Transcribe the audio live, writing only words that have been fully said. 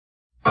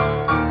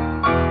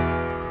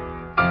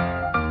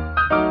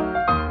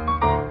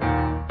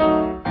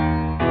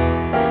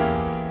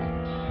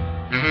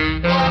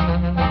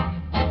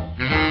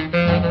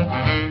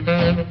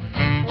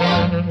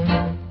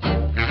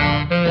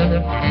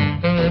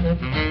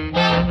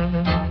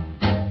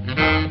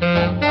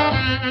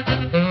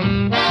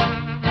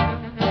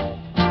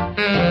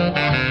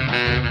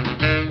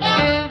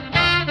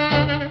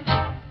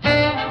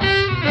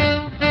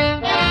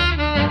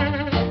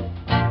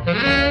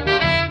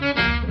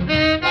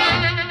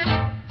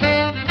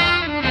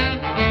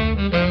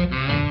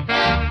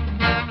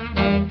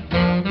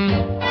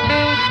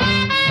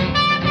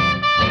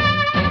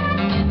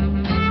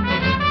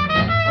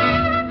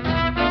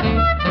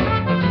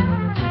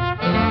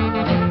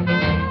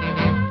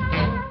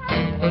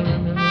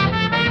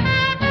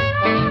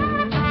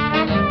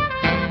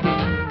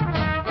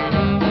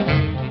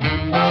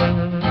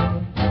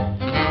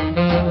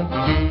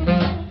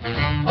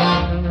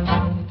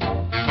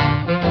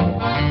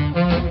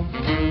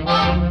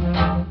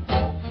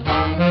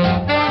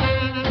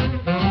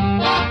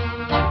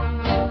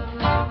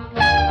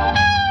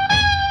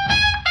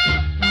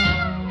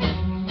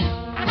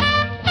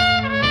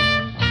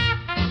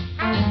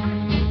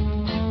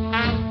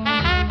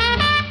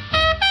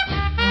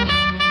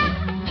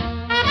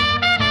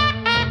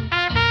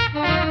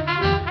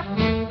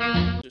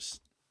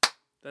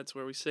That's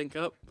where we sync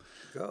up.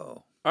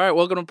 Go. All right,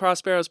 welcome to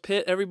Prospero's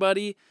Pit,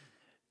 everybody.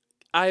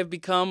 I have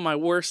become my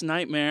worst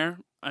nightmare.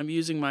 I'm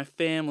using my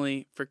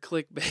family for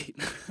clickbait.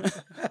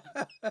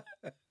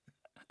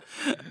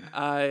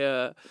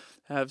 I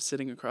have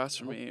sitting across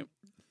from me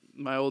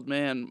my old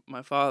man,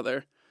 my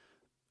father,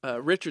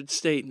 Richard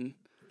Stayton.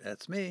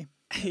 That's me.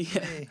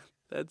 Yeah,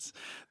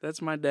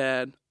 that's my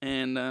dad.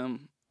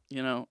 And,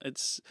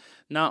 it's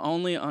not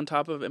only on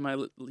top of am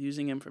I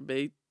using him for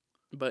bait,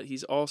 but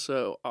he's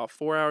also off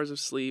 4 hours of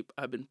sleep.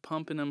 I've been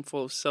pumping him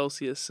full of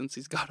Celsius since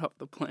he's got off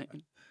the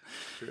plane.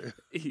 True.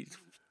 He's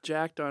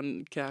jacked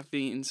on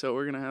caffeine, so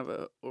we're going to have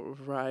a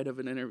ride of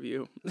an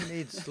interview. Who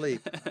needs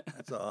sleep?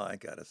 That's all I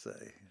got to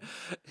say.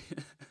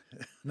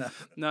 No.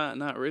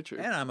 Not Richard.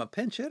 And I'm a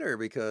pinch hitter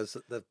because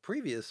the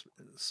previous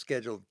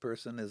scheduled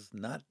person is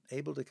not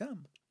able to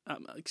come.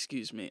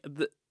 Excuse me.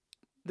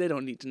 They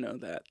don't need to know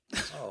that.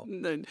 Oh.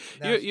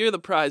 You're the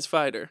prize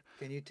fighter.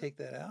 Can you take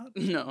that out?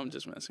 No, I'm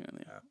just messing with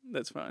you. Oh.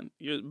 That's fine.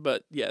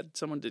 But yeah,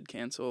 someone did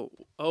cancel.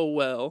 Oh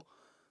well.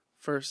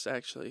 First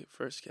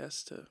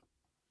guest to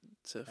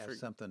have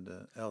something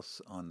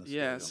else on the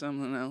schedule. Yeah,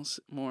 something else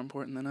more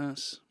important than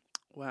us.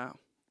 Wow.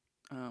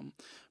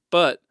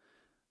 But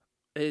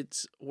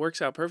it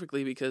works out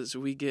perfectly because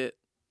we get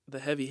the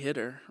heavy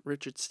hitter,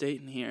 Richard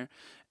Stayton, here.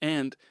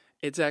 And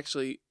it's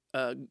actually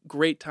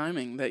great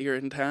timing that you're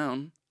in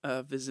town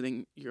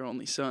visiting your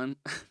only son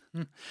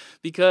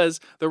because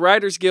the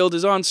Writers Guild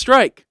is on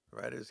strike.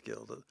 Writers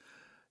Guild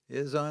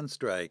is on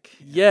strike.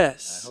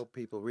 Yes. I hope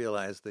people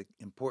realize the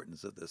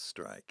importance of this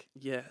strike.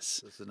 Yes.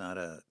 This is not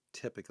a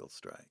typical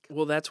strike.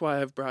 Well, that's why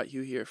I've brought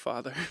you here,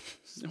 Father.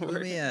 Flew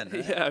me in.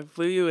 Right? Yeah, I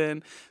flew you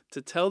in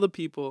to tell the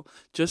people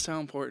just how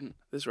important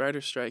this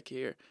writer's strike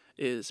here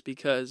is,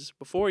 because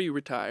before you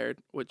retired,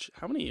 which,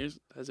 how many years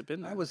has it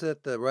been now? I was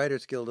at the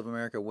Writers Guild of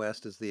America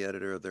West as the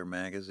editor of their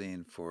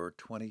magazine for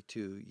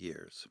 22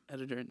 years.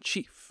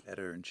 Editor-in-chief.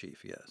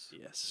 Editor-in-chief, yes.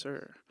 Yes,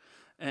 sir.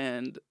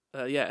 And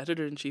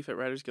editor-in-chief at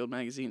Writers Guild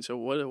magazine. So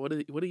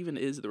what even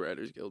is the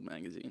Writers Guild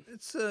magazine?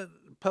 It's a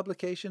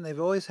publication. They've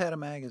always had a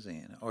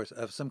magazine or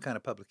of some kind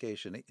of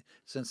publication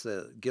since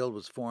the guild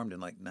was formed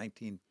in like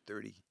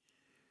 1930.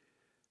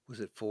 Was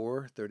it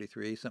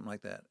 33, something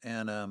like that?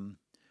 And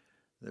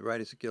the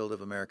Writers Guild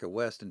of America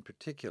West, in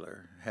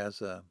particular,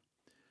 has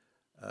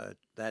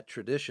that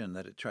tradition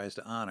that it tries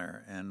to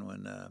honor. And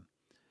when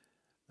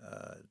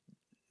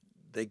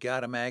they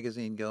got a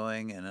magazine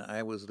going, and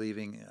I was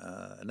leaving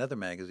another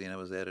magazine. I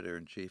was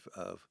editor-in-chief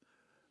of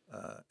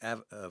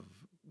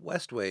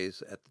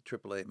Westways at the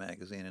AAA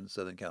magazine in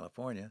Southern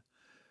California,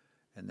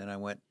 and then I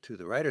went to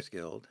the Writers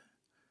Guild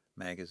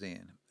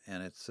magazine,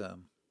 and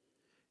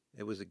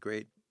it was a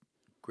great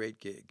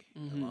gig,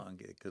 a long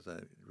gig, because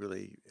I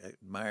really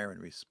admire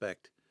and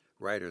respect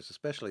writers,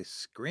 especially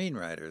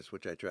screenwriters,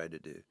 which I tried to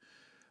do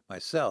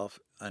myself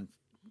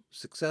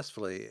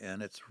successfully,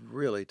 and it's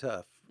really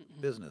tough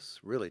business,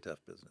 really tough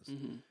business.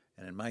 Mm-hmm.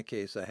 And in my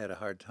case, I had a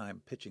hard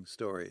time pitching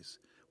stories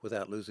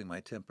without losing my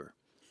temper.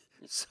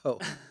 So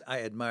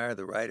I admire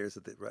the writers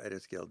at the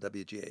Writers Guild,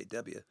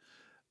 WGAW,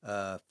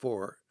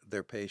 for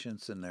their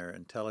patience and their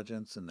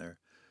intelligence and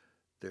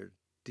their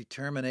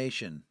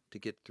determination to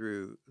get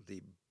through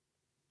the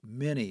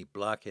many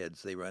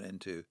blockheads they run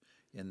into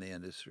in the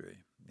industry,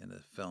 in the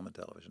film and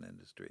television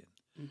industry.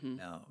 Mm-hmm.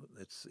 Now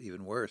it's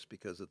even worse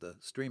because of the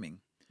streaming.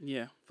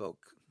 Yeah. Folk,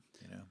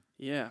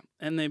 Yeah,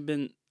 and they've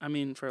been,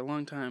 for a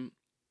long time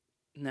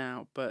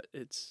now, but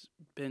it's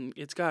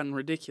gotten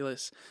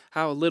ridiculous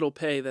how little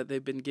pay that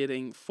they've been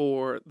getting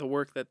for the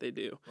work that they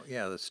do.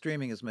 Yeah, the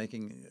streaming is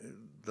making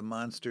the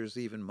monsters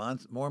even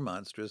more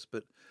monstrous,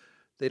 but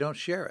they don't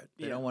share it.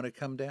 They don't want to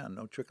come down,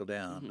 no trickle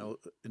down, no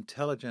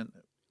intelligent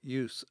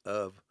use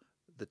of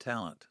the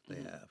talent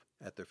they have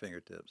at their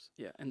fingertips.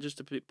 Yeah, and just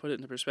to put it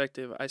into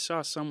perspective, I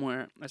saw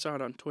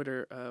it on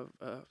Twitter,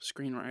 a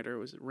screenwriter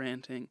was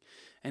ranting,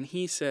 and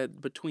he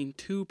said between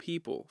two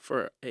people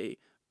for a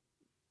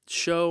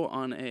show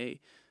on a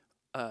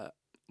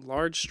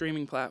large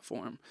streaming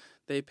platform,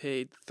 they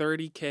paid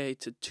 $30K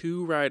to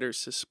two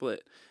writers to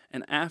split,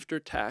 and after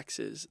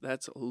taxes,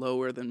 that's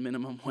lower than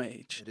minimum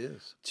wage. It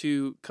is.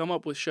 To come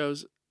up with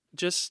shows,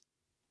 just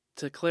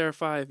to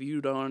clarify if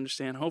you don't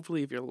understand,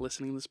 hopefully if you're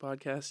listening to this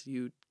podcast,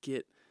 you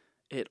get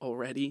it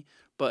already,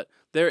 but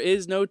there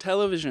is no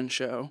television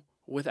show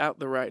without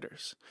the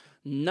writers.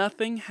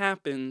 Nothing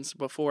happens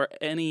before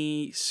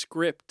any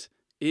script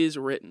is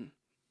written,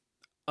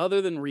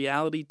 other than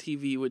reality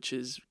TV, which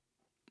is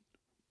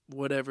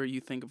whatever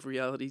you think of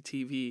reality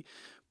TV.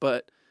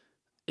 But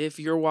if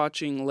you're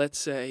watching, let's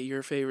say,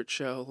 your favorite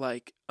show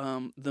like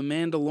The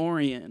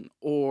Mandalorian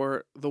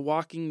or The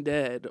Walking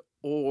Dead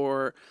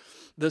or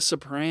The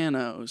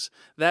Sopranos,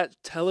 that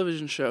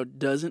television show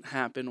doesn't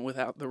happen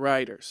without the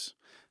writers.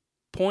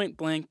 Point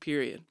blank,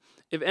 period.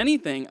 If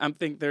anything, I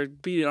think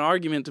there'd be an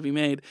argument to be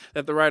made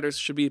that the writers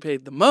should be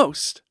paid the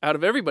most out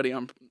of everybody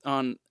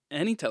on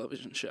any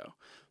television show.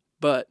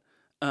 But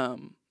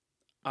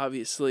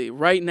obviously,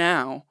 right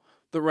now,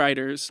 the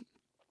writers,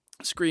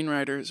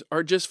 screenwriters,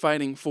 are just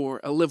fighting for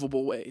a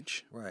livable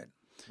wage. Right.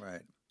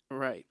 Right.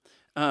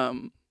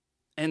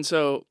 And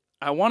so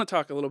I want to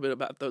talk a little bit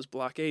about those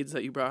blockades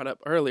that you brought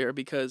up earlier,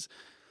 because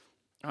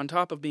on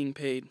top of being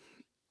paid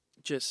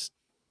just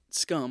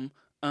scum,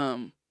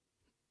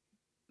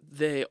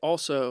 they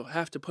also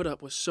have to put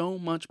up with so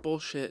much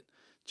bullshit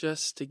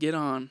just to get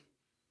on.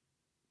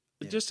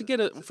 Yeah, just to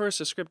get first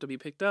a script to be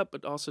picked up,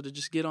 but also to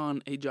just get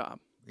on a job.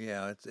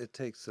 Yeah, it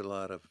takes a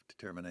lot of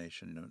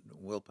determination and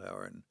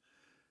willpower,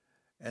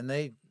 and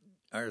they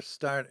are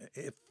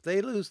if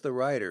they lose the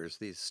writers,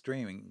 these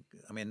streaming.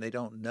 I mean, they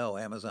don't know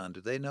Amazon.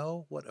 Do they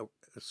know what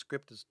a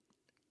script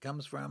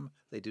comes from?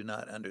 They do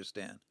not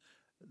understand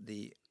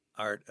the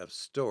art of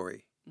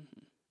story.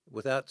 Mm-hmm.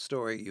 Without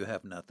story, you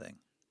have nothing.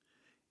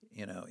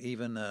 You know,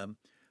 even the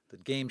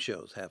game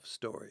shows have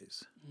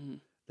stories. Mm-hmm.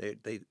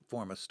 They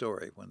form a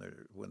story when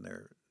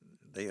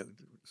they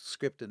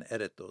script and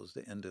edit those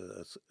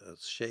into a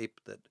shape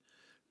that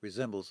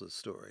resembles a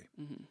story.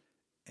 Mm-hmm.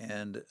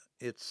 And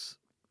it's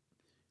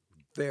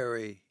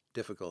very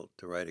difficult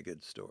to write a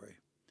good story.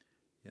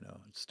 You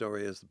know,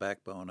 story is the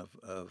backbone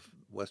of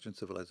Western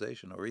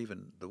civilization, or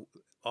even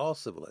all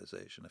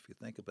civilization, if you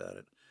think about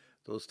it.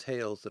 Those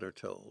tales that are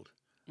told.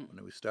 Mm-hmm.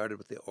 When we started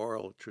with the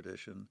oral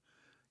tradition,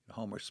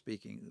 Homer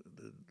speaking,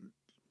 the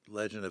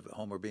legend of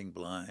Homer being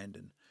blind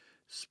and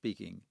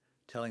speaking,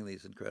 telling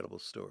these incredible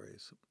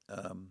stories.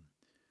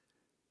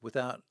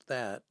 Without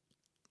that,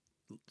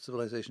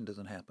 civilization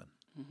doesn't happen.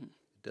 Mm-hmm.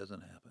 It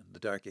doesn't happen. The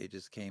Dark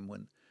Ages came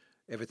when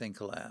everything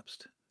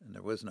collapsed, and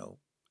there was no,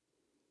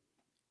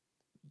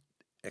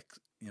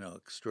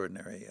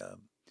 extraordinary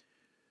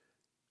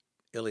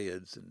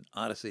Iliads and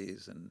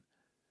Odysseys and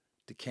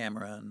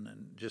Decameron,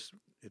 and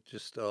it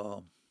just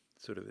all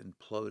sort of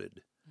imploded.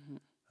 Mm-hmm.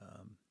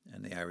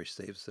 And the Irish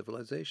saved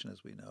civilization,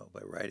 as we know,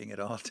 by writing it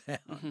all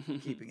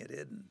down, keeping it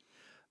hidden.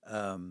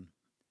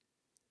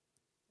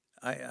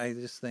 I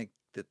just think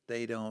that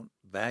they don't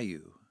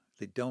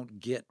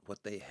get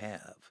what they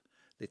have.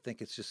 They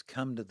think it's just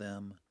come to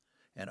them,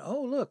 and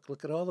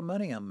look at all the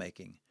money I'm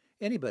making.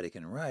 Anybody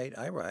can write.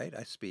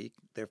 I speak,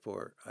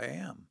 therefore I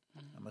am.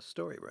 Mm-hmm. I'm a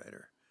story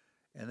writer.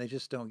 And they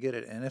just don't get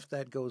it. And if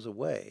that goes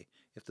away,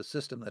 if the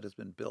system that has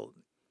been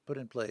put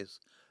in place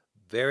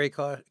very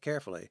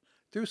carefully,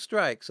 through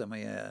strikes, I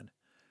may add,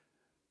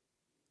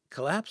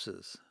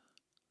 collapses,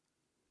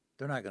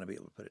 they're not going to be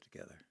able to put it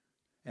together.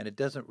 And it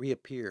doesn't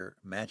reappear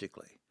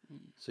magically.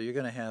 So you're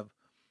going to have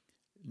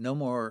no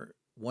more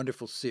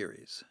wonderful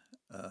series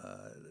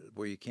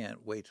where you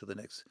can't wait till the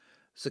next.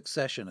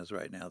 Succession is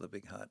right now the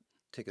big hot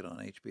ticket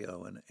on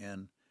HBO.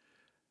 And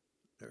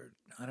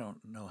I don't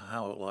know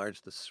how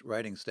large the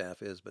writing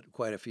staff is, but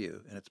quite a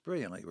few. And it's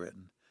brilliantly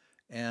written.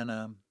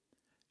 And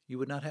you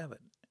would not have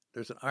it.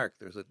 There's an arc.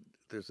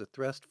 There's a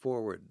thrust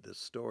forward. The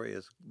story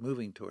is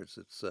moving towards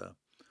its,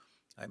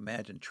 I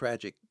imagine,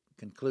 tragic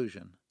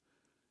conclusion.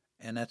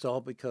 And that's all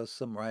because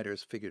some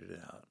writers figured it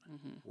out,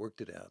 mm-hmm.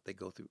 worked it out. They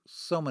go through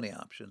so many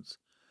options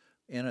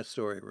in a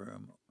story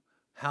room.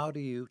 How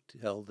do you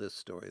tell this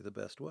story the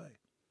best way?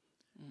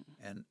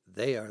 Mm-hmm. And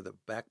they are the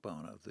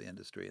backbone of the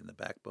industry and the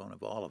backbone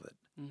of all of it.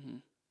 Mm-hmm.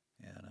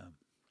 And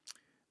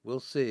we'll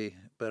see.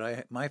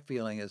 But my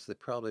feeling is they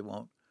probably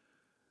won't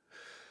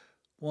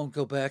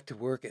go back to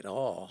work at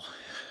all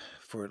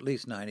for at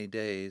least 90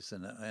 days,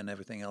 and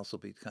everything else will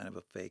be kind of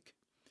a fake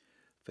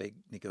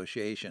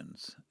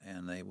negotiations.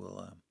 And they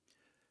will,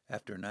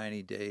 after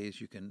 90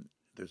 days,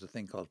 there's a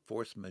thing called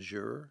force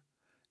majeure.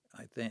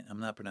 I think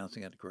I'm not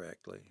pronouncing it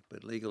correctly,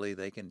 but legally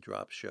they can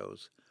drop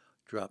shows,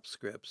 drop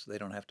scripts. They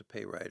don't have to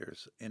pay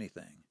writers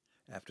anything.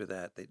 After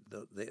that,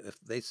 if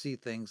they see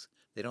things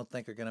they don't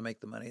think are going to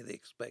make the money they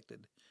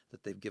expected,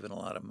 that they've given a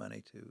lot of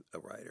money to a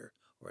writer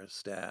or a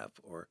staff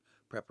or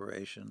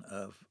preparation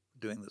of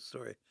doing the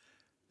story,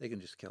 they can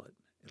just kill it.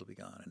 It'll be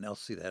gone, and they'll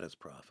see that as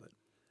profit.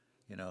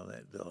 You know,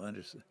 they'll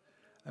understand.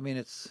 I mean,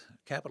 it's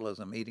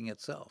capitalism eating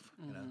itself.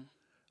 Mm-hmm. You know,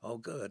 oh,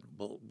 good,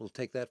 we'll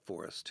take that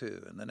forest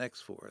too, and the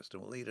next forest,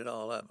 and we'll eat it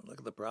all up. Look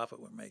at the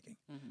profit we're making,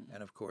 mm-hmm.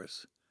 and of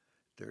course,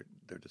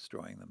 they're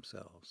destroying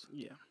themselves.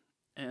 Yeah,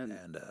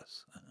 and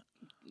us.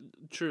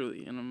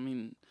 Truly, and I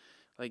mean,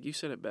 like you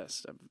said it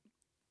best.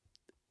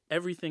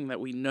 Everything that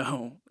we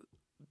know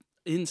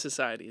in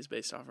society is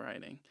based off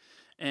writing,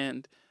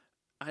 and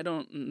I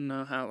don't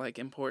know how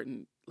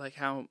important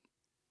how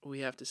much we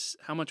have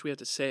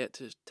to say it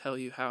to tell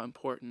you how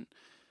important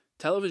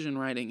television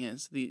writing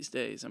is these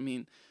days. I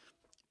mean,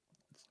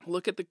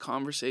 look at the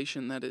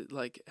conversation that it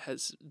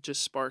has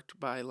just sparked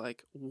by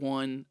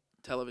one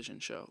television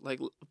show.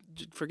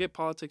 Forget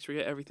politics,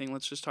 forget everything.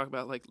 Let's just talk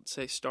about let's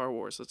say Star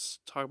Wars. Let's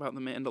talk about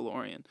The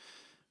Mandalorian.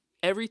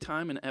 Every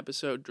time an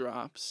episode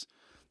drops,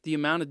 the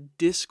amount of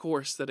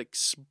discourse that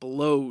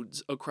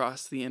explodes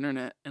across the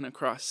internet and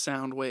across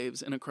sound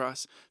waves and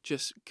across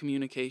just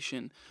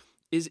communication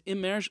is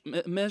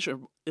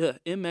immeasurable.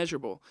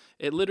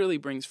 It literally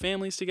brings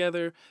families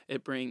together.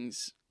 It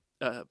brings,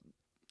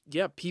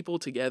 people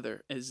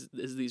together as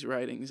these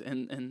writings.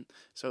 And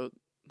so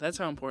that's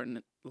how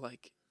important,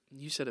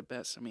 you said it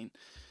best. I mean,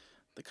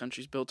 the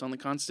country's built on the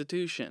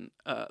Constitution.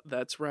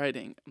 That's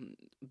writing.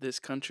 This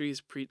country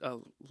is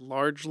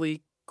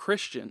largely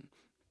Christian,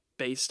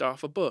 based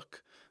off a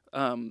book.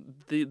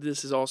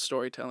 This is all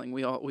storytelling.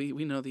 We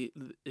know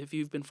if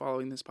you've been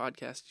following this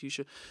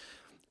podcast,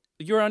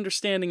 your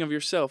understanding of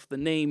yourself, the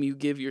name you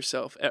give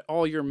yourself,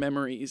 all your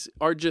memories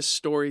are just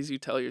stories you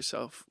tell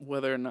yourself,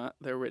 whether or not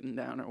they're written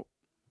down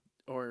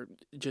or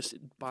just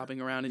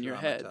bobbing around in your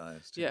head.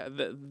 Yeah,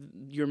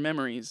 your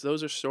memories,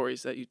 those are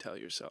stories that you tell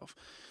yourself.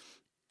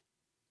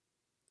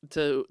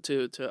 To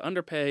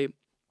underpay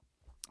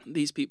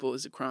these people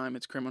is a crime.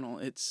 It's criminal.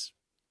 It's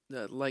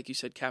like you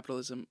said,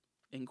 capitalism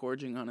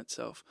engorging on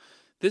itself.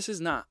 This is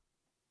not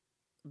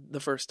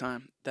the first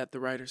time that the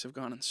writers have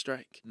gone on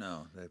strike.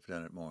 No, they've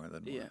done it more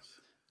than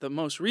once. The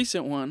most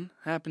recent one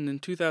happened in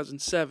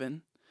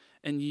 2007,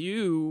 and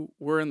you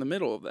were in the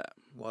middle of that.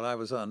 Well, I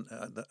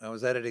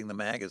was editing the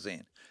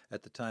magazine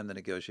at the time the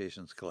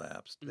negotiations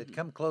collapsed. Mm-hmm. They'd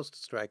come close to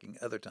striking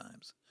other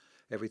times.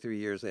 Every 3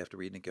 years they have to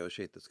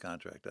renegotiate this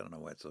contract. I don't know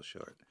why it's so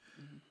short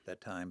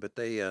that time, but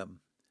they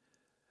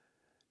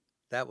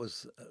that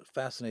was a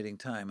fascinating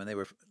time. And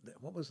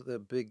what was the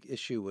big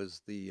issue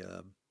was the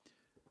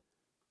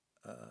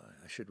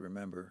I should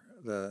remember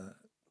the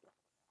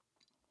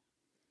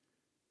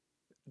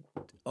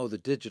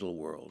digital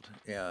world.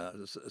 Yeah,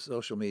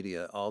 social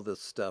media, all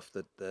this stuff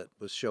that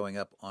was showing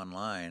up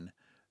online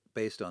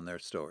based on their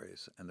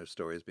stories, and their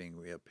stories being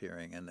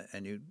reappearing. And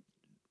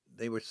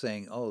they were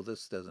saying,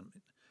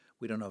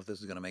 we don't know if this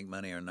is going to make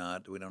money or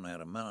not. We don't know how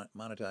to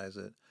monetize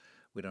it.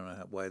 We don't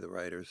know why the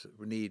writers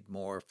need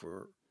more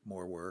for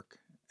more work.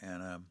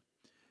 And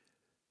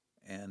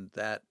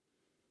that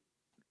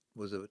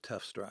was a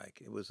tough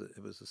strike. It was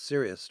a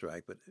serious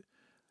strike, but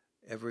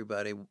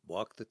everybody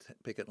walked the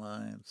picket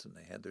lines, and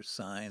they had their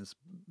signs.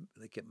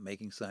 They kept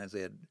making signs.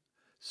 They had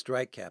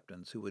strike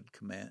captains who would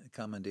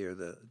commandeer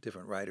the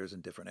different writers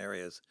in different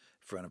areas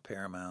in front of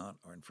Paramount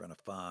or in front of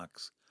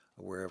Fox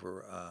or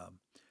wherever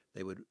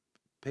they would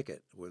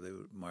picket, where they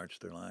would march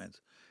their lines.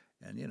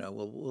 And,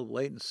 we'll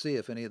wait and see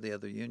if any of the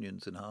other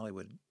unions in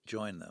Hollywood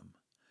join them.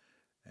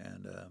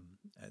 And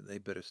they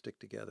better stick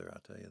together,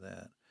 I'll tell you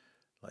that.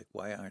 Like,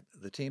 why aren't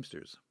the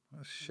Teamsters?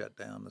 Well, shut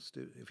down the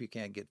studio. If you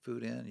can't get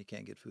food in, you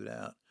can't get food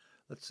out.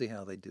 Let's see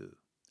how they do.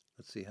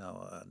 Let's see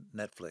how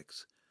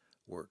Netflix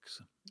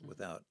works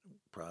without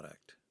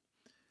product.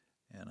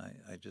 And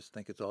I just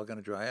think it's all going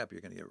to dry up.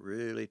 You're going to get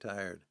really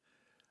tired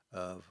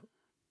of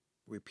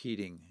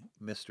repeating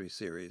mystery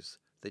series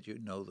that you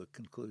know the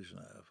conclusion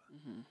of.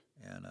 Mm-hmm.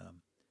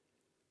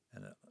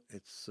 And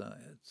it's a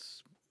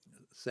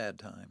sad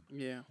time,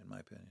 in my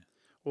opinion.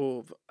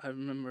 Well, I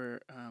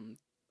remember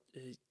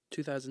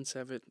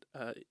 2007,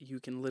 you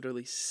can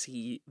literally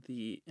see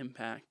the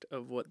impact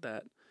of what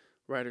that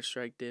writer's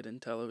strike did in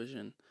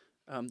television,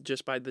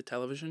 just by the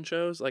television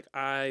shows. Like,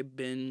 I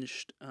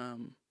binged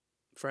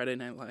Friday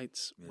Night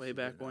Lights way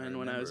back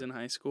when I was in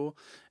high school,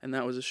 and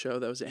that was a show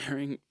that was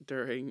airing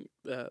through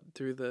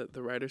the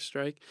writer's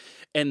strike.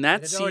 And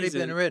that season... It had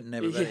already been written,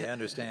 everybody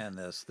understand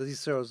this.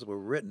 These shows were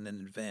written in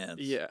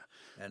advance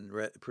and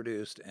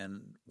produced,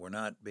 and were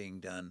not being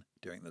done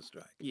during the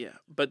strike. Yeah,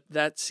 but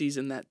that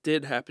season that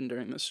did happen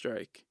during the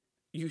strike,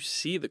 you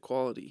see the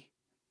quality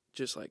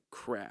just like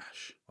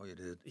crash. Oh, you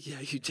did? Yeah,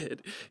 you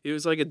did. It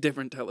was like a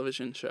different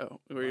television show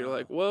where you're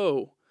like,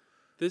 whoa,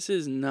 this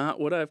is not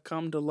what I've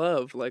come to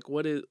love. Like,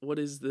 what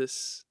is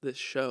this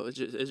show? It's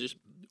just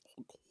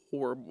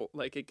horrible.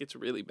 Like, it gets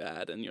really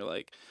bad, and you're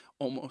like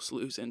almost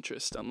lose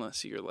interest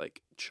unless you're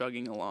like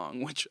chugging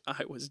along, which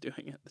I was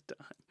doing at the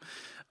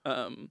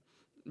time.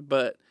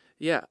 But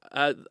yeah,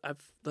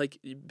 I've like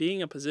being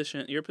your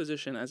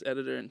position as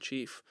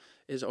editor-in-chief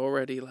is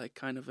already like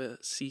kind of a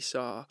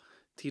seesaw,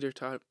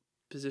 teeter-tot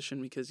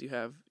position, because you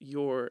have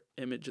your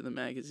image of the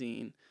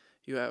magazine,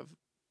 you have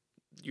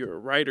your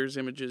writer's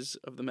images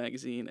of the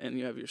magazine, and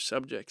you have your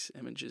subject's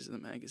images of the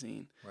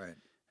magazine. Right.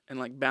 And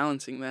like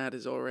balancing that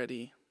is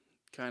already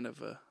kind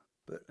of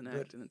an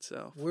act in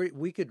itself.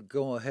 We could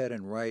go ahead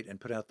and write and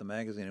put out the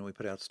magazine, and we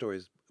put out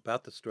stories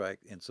about the strike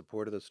in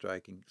support of the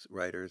striking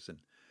writers and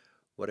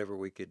whatever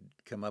we could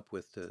come up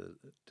with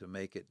to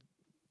make it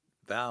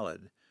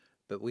valid.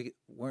 But we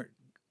weren't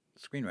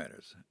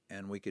screenwriters,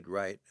 and we could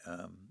write.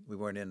 We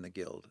weren't in the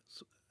guild.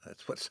 So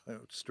that's what's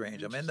so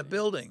strange. I'm in the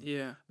building.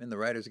 Yeah. I'm in the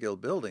Writers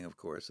Guild building, of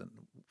course, and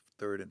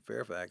 3rd and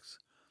Fairfax.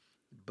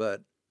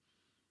 But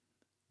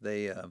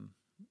they,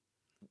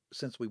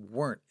 since we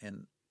weren't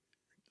in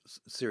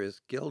serious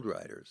guild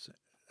writers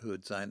who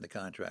had signed the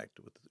contract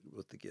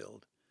with the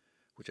guild,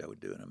 which I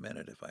would do in a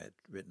minute if I had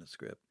written a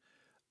script,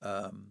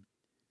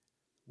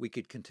 we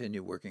could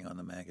continue working on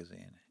the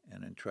magazine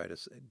and then try to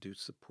do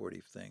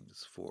supportive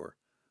things for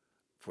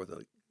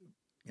the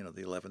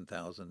the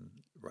 11,000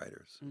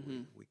 writers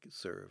we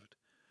served,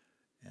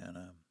 and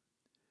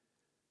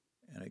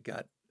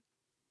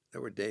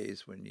there were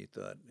days when you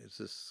thought, is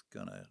this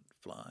gonna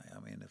fly? I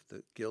mean, if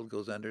the guild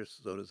goes under,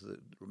 so does the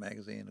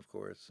magazine, of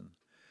course,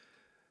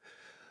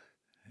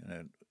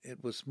 and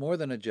it was more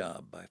than a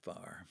job by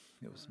far.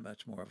 It was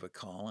much more of a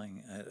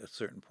calling at a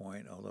certain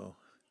point, although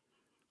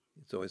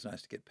it's always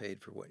nice to get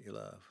paid for what you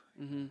love,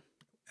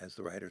 as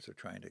the writers are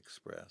trying to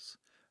express.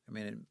 I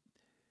mean,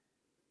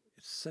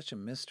 it's such a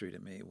mystery to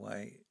me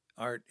why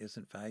art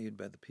isn't valued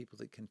by the people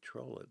that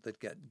control it, that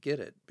get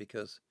it,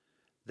 because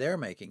they're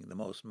making the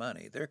most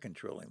money. They're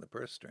controlling the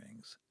purse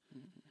strings,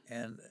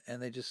 and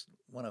they just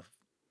want to.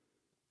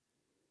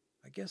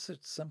 I guess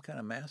it's some kind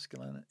of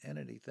masculine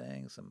entity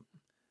thing. Some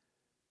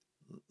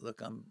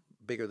look, I'm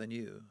bigger than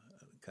you,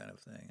 kind of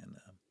thing.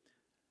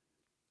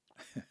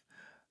 And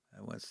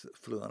I once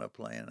flew on a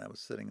plane, and I was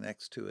sitting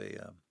next to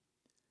a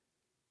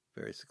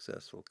very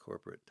successful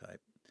corporate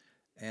type,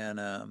 and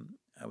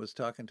I was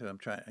talking to him,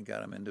 I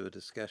got him into a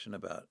discussion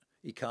about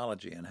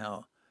ecology and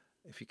how,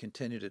 if you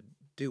continue to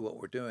do what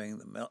we're doing,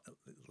 the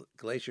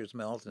glaciers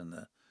melt and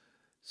the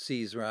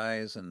seas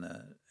rise and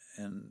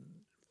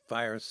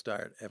fires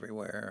start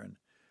everywhere.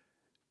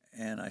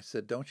 And I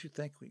said, don't you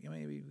think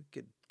maybe we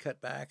could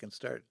cut back and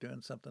start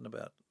doing something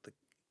about the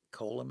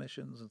coal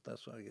emissions and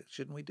that's why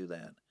shouldn't we do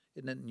that?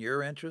 Isn't it in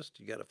your interest?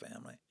 You got a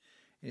family.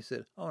 And he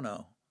said, oh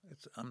no,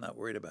 I'm not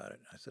worried about it.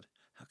 I said,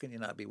 how can you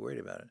not be worried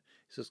about it?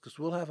 He says, because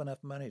we'll have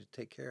enough money to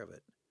take care of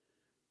it.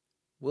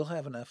 We'll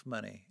have enough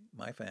money,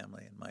 my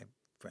family and my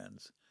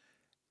friends.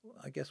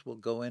 I guess we'll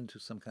go into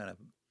some kind of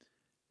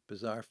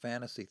bizarre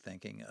fantasy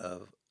thinking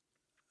of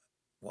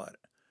what?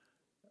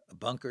 A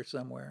bunker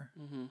somewhere?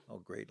 Mm-hmm. Oh,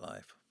 great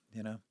life,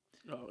 you know?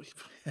 Oh,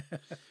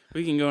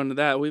 we can go into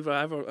that.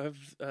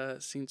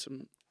 I've seen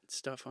some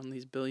stuff on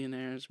these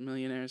billionaires,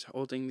 millionaires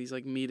holding these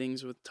like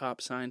meetings with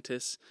top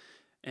scientists.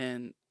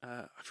 And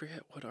I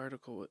forget what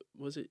article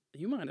was it.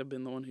 You might have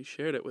been the one who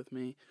shared it with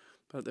me,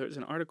 but there was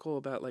an article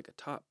about like a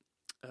top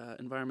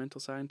environmental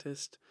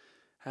scientist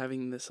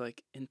having this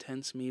like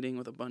intense meeting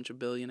with a bunch of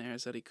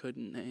billionaires that he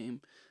couldn't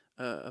name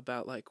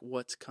about like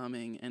what's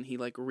coming, and he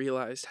like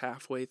realized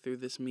halfway through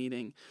this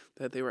meeting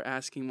that they were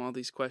asking him all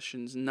these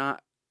questions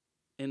not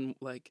in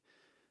like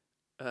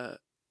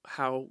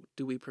how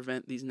do we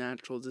prevent these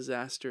natural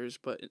disasters,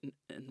 but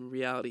in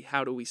reality,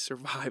 how do we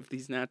survive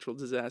these natural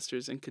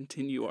disasters and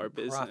continue our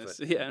business?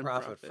 And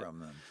profit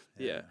from them.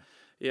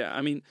 Yeah.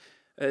 I mean,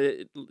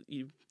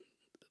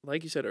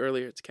 like you said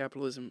earlier, it's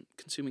capitalism,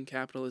 consuming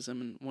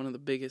capitalism, and one of the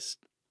biggest,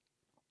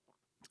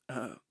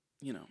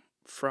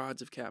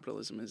 frauds of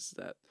capitalism is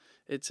that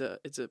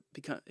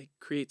it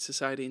creates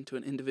society into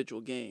an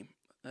individual game.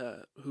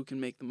 Who can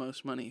make the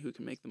most money? Who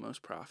can make the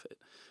most profit?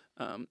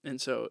 And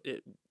so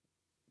it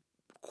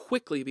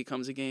quickly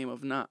becomes a game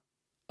of not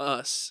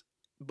us,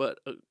 but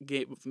a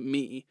game of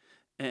me,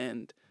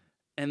 and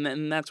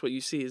then that's what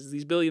you see is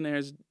these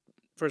billionaires.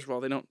 First of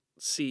all, they don't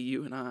see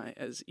you and I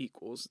as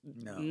equals,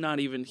 not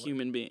even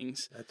human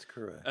beings. That's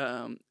correct.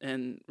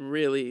 And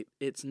really,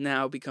 it's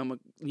now become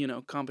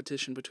a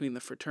competition between the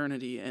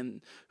fraternity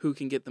and who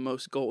can get the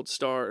most gold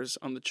stars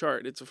on the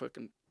chart. It's a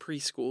fucking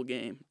preschool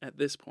game at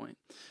this point,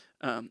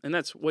 and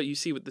that's what you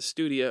see with the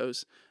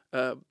studios,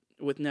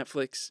 with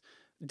Netflix,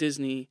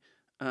 Disney,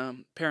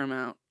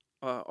 Paramount,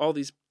 all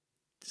these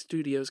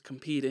studios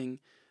competing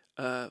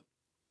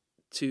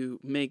to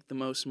make the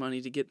most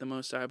money, to get the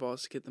most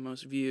eyeballs, to get the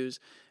most views.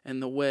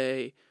 And the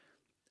way,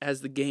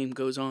 as the game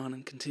goes on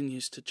and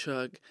continues to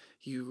chug,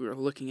 you are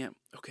looking at,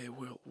 okay,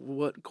 well,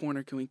 what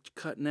corner can we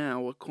cut now?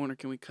 What corner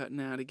can we cut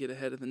now to get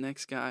ahead of the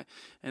next guy?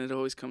 And it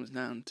always comes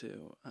down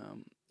to,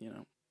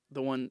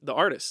 the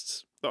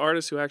artists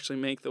who actually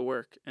make the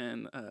work,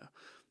 and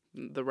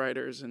the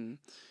writers, and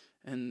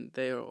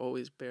they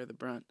always bear the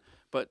brunt.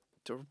 But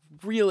to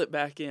reel it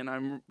back in,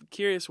 I'm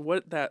curious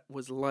what that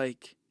was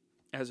like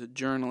as a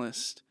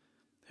journalist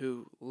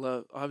who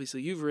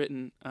obviously you've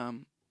written,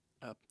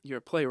 you're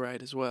a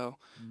playwright as well,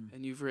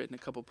 and you've written a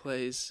couple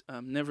plays,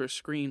 never a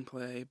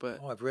screenplay, but...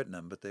 Oh, I've written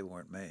them, but they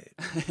weren't made.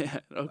 Yeah,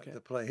 okay.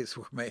 The plays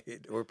were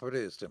made, or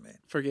produced, I mean.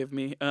 Forgive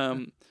me.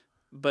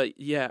 But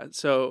yeah,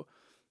 so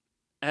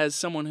as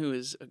someone who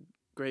is a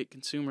great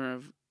consumer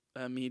of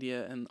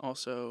media, and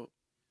also,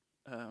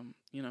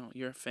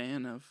 you're a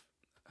fan of...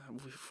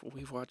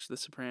 We've watched The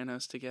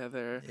Sopranos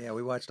together. Yeah,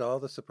 we watched all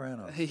The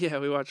Sopranos. Yeah,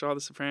 we watched all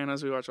The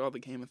Sopranos. We watched all the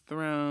Game of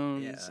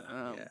Thrones.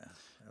 Yeah,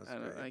 that was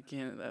great. I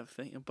can't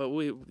think, but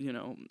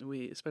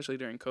we especially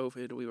during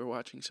COVID, we were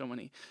watching so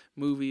many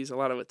movies, a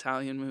lot of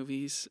Italian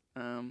movies,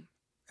 and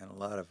a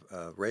lot of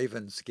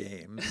Ravens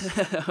games.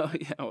 Oh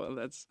yeah, well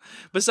that's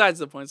besides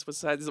the point.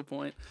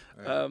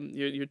 Right.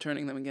 You're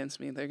turning them against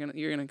me.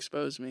 You're gonna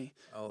expose me.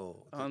 Oh,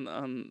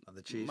 on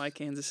the Chiefs, my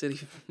Kansas City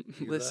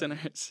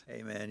listeners.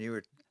 Hey man, you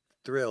were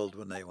thrilled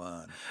when they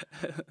won.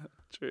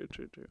 True.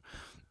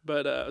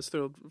 But I was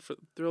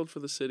thrilled for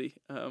the city.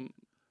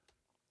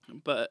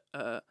 But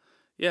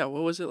yeah,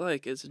 what was it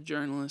like as a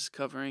journalist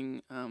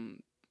covering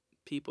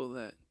people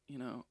that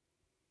you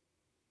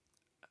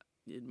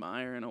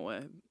admire in a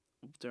way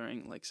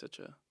during like such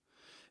a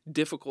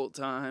difficult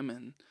time,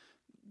 and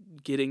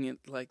getting it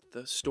like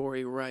the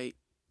story right?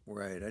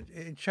 Right.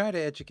 I try to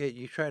educate.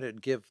 You try to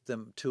give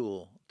them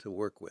tool to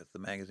work with. The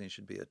magazine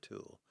should be a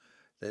tool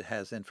that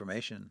has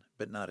information,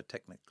 but not a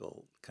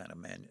technical kind of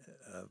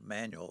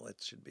manual. It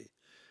should be,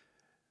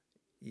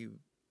 you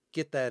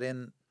get that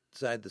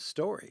inside the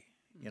story.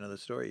 The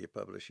story you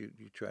publish, you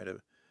try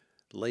to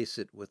lace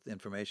it with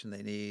information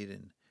they need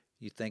and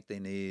you think they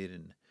need.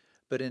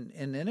 But in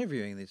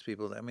interviewing these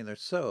people, I mean, they're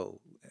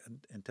so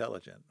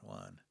intelligent,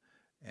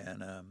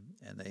 and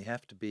they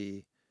have to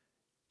be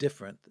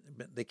different.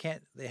 But they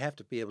can't. They have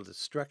to be able to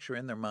structure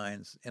in their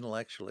minds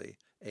intellectually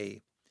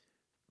a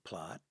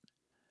plot,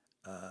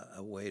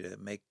 a way to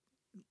make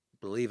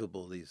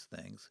believable these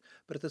things.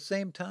 But at the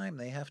same time,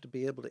 they have to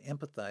be able to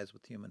empathize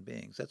with human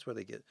beings. That's where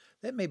they get.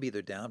 That may be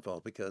their downfall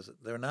because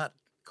they're not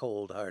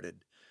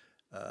cold-hearted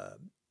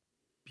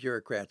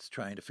bureaucrats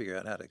trying to figure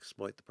out how to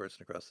exploit the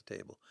person across the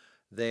table.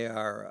 They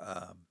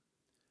are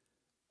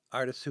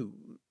artists who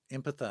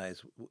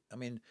empathize. I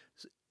mean,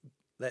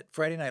 that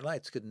Friday Night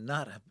Lights could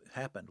not have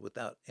happened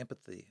without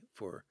empathy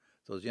for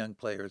those young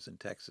players in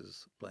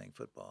Texas playing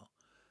football.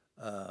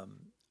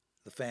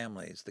 The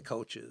families, the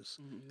coaches.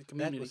 The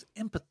community. That was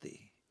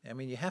empathy. I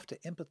mean, you have to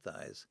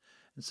empathize.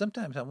 And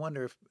sometimes I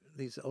wonder if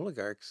these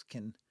oligarchs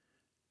can,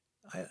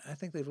 I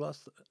think they've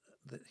lost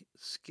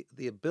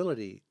the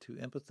ability to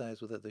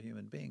empathize with other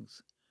human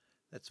beings.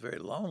 That's very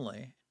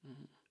lonely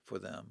for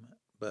them,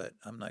 but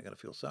I'm not going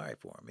to feel sorry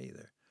for them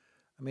either.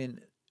 I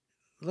mean,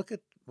 look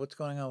at what's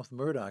going on with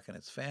Murdoch and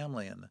his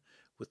family, and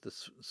with the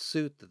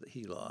suit that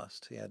he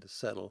lost. He had to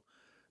settle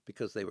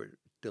because they were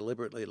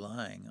deliberately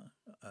lying,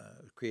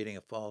 creating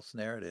a false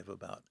narrative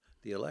about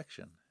the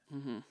election,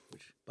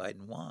 which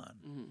Biden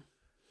won.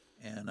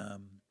 And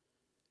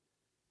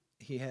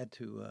he had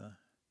to,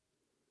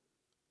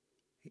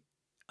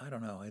 I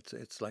don't know,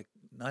 it's like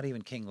not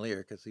even King Lear,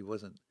 because he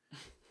wasn't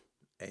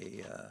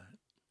a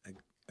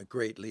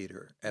great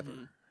leader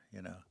ever,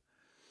 you know.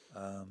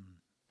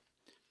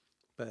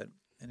 But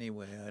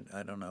anyway,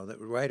 I don't know. That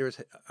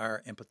writers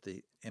are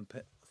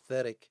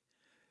empathetic,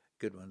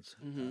 good ones,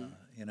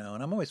 you know.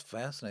 And I'm always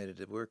fascinated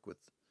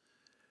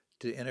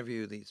to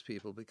interview these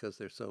people because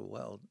they're so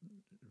well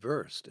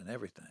versed in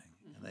everything,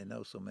 and they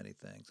know so many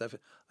things.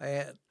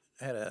 I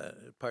had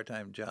a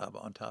part-time job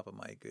on top of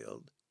my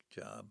guild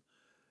job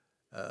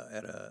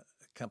at a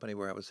company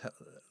where I was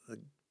the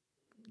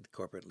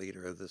corporate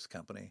leader of this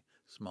company,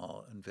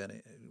 small,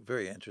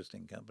 very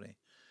interesting company.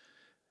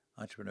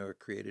 Entrepreneur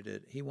created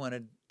it. He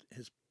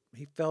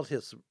felt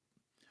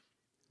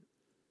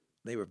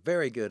they were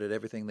very good at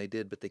everything they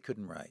did, but they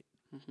couldn't write.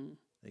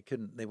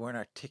 They weren't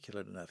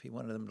articulate enough. He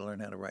wanted them to learn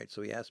how to write.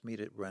 So he asked me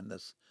to run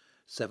this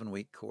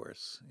 7-week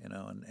course, you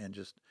know, and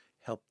just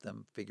help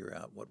them figure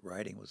out what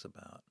writing was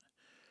about.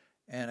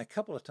 And a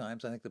couple of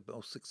times, I think the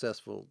most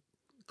successful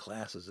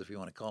classes, if you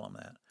want to call them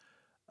that,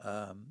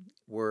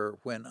 were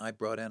when I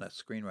brought in a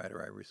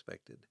screenwriter I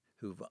respected,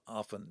 who've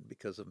often,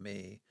 because of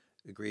me,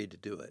 agreed to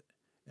do it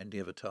and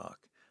give a talk.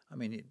 I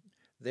mean,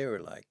 they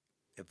were like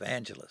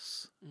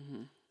evangelists.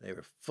 They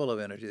were full of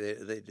energy.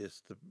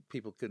 The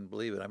people couldn't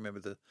believe it. I remember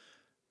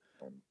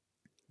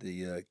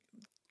the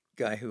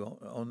guy who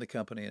owned the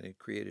company and had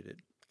created it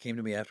came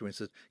to me afterwards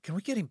and said, "Can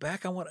we get him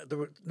back? There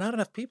were not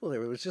enough people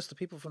there. It was just the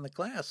people from the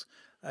class.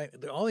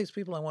 All these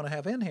people I want to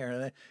have in here.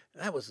 And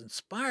that was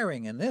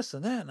inspiring and this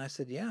and that." And I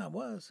said, "Yeah, it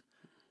was.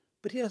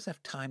 But he doesn't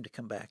have time to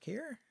come back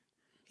here.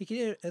 He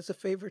did it as a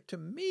favor to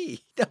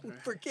me. Don't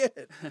forget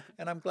it."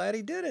 And I'm glad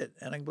he did it.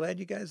 And I'm glad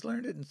you guys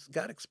learned it and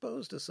got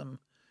exposed to some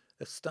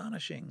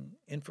astonishing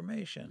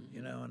information,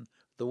 you know, and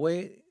the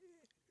way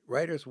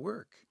writers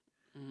work.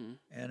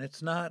 And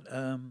it's not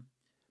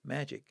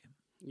magic.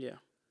 Yeah.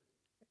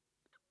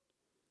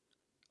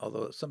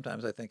 Although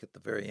sometimes I think at the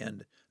very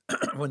end,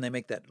 when they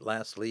make that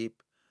last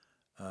leap,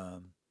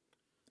 and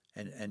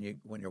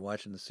when you're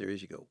watching the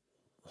series, you go,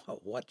 "Wow,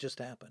 what just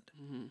happened?"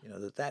 You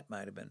know, that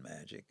might have been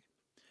magic.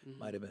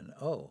 Might have been,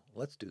 "Oh,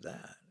 let's do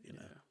that," you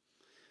know.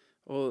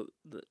 Well,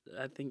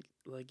 I think,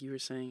 like you were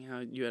saying, how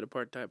you had a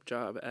part-time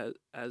job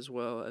as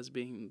well as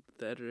being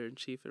the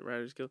editor-in-chief at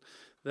Writers Guild.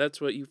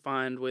 That's what you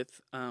find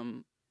with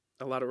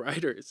a lot of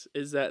writers,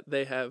 is that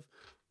they have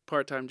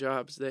part-time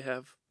jobs.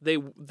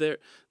 They're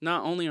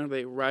not only are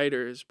they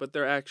writers, but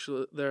they're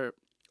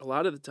a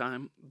lot of the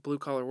time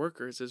blue-collar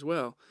workers as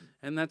well.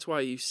 And that's why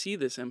you see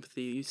this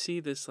empathy. You see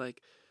this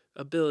like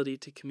ability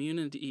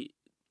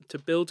to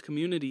build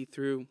community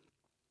through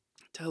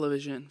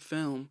television,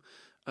 film,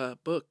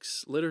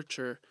 books,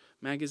 literature,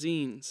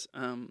 magazines.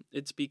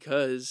 It's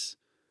because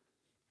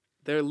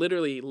they're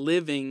literally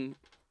living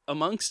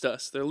amongst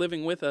us. They're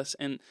living with us,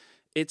 and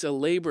it's a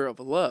labor of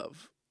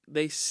love.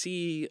 They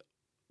see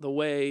the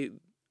way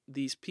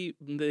these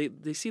people,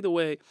 they see the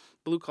way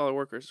blue-collar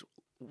workers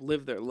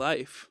live their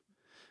life,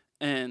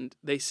 and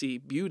they see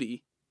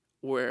beauty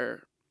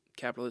where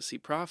capitalists see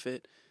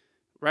profit.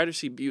 Writers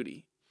see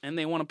beauty, and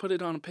they want to put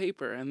it on a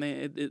paper, and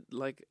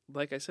like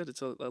I said,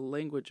 it's a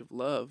language of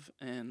love,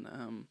 and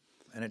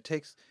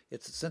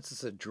since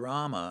it's a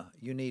drama,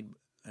 you need,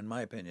 in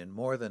my opinion,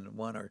 more than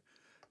one,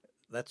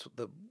 that's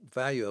the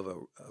value of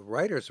a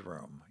writer's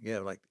room. You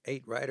have like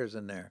 8 writers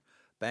in there,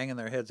 banging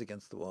their heads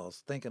against the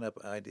walls, thinking up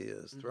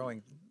ideas,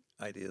 throwing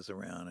ideas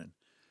around, and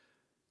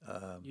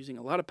using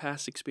a lot of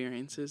past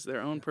experiences,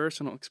 their own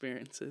personal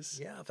experiences.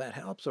 Yeah, if that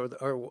helps,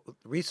 or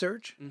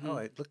research.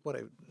 Oh, look what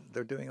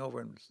they're doing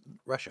over in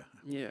Russia.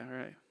 Yeah,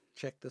 right.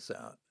 Check this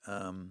out.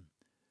 And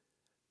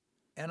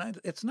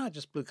it's not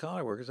just blue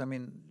collar workers. I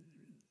mean,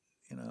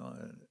 you know,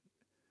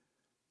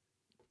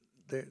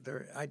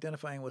 they're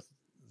identifying with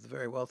the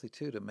very wealthy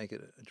too to make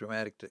it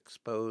dramatic to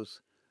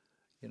expose.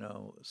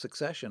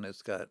 Succession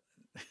has got.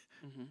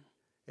 Mm-hmm.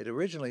 It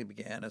originally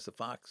began as a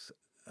Fox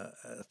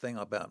a thing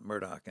about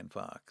Murdoch and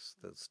Fox,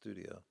 the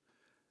studio,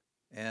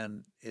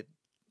 and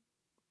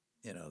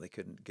they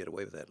couldn't get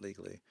away with that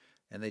legally,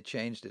 and they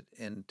changed it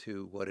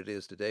into what it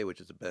is today,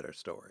 which is a better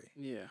story.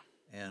 Yeah.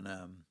 And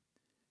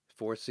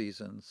 4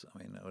 seasons. I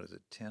mean, what is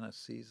it? 10 a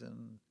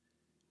season.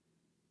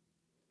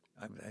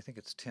 I think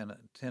it's 10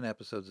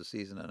 episodes a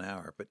season, an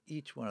hour. But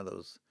each one of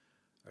those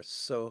are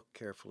so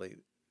carefully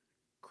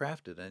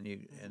crafted,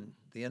 and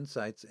the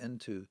insights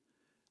into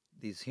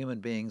these human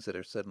beings that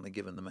are suddenly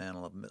given the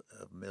mantle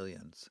of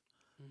millions.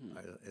 Mm-hmm.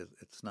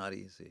 It's not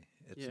easy.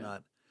 It's Yeah.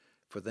 not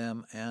for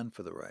them and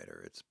for the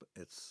writer.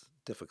 It's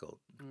difficult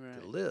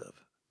Right. to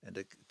live and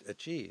to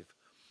achieve,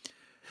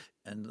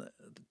 and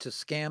to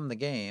scam the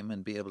game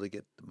and be able to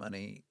get the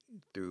money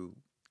through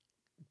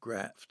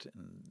graft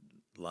and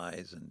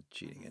lies and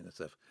cheating and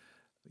stuff.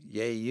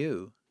 Yay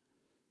you!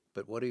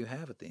 But what do you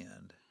have at the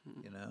end?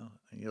 Mm-hmm.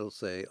 And you'll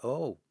say,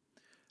 oh,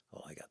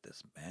 I got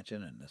this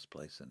mansion and this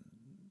place and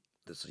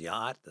this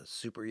yacht, the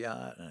super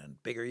yacht,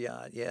 and bigger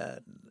yacht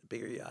yet, and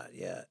bigger yacht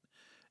yet,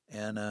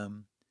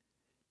 and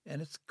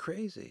it's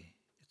crazy.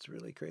 It's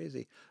really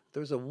crazy.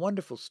 There's a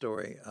wonderful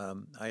story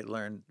I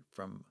learned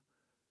from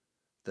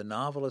the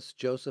novelist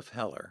Joseph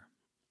Heller,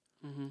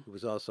 Mm-hmm. who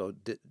was also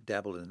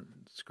dabbled in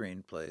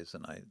screenplays,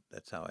 and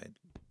that's how I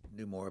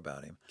knew more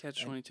about him.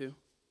 Catch-22,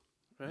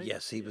 right?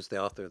 Yes, he was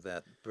the author of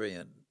that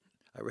brilliant.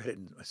 I read it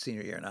in my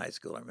senior year in high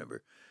school. I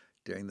remember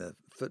during the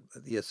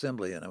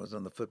assembly, and I was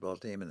on the football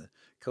team, and the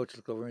coach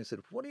looked over and said,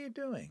 "What are you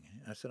doing?"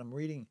 And I said, "I'm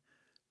reading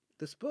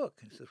this book."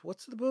 He said,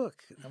 "What's the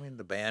book?" I mean,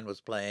 the band was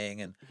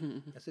playing, and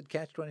I said,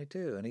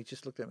 "Catch-22," and he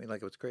just looked at me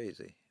like I was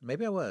crazy.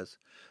 Maybe I was,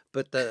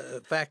 but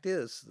the fact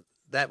is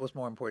that was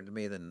more important to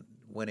me than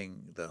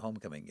winning the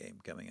homecoming game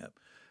coming up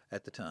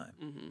at the time,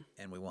 Mm-hmm.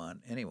 and we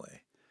won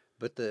anyway.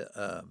 But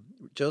the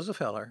Joseph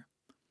Heller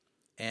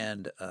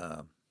and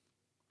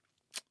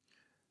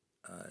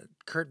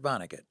Kurt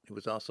Vonnegut, who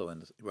was also in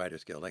the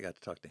Writers Guild. I got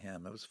to talk to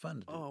him. It was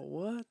fun to do. Oh,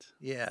 what?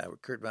 Yeah,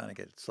 Kurt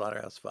Vonnegut,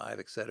 Slaughterhouse-Five,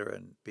 etc.,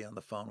 and be on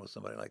the phone with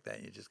somebody like that,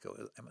 and you just go,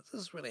 "This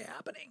is really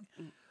happening."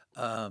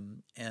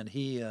 And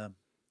he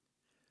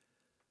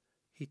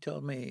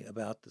told me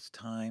about this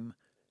time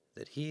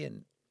that he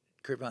and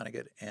Kurt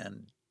Vonnegut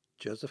and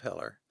Joseph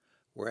Heller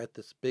were at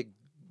this big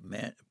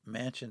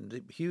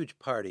mansion, huge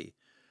party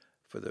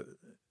for the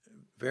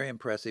very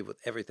impressive with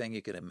everything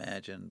you could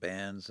imagine,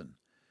 bands and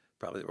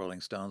probably the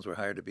Rolling Stones were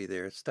hired to be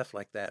there, stuff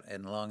like that,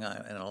 in a Long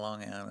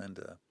Island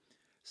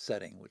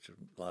setting, which are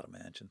a lot of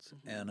mansions,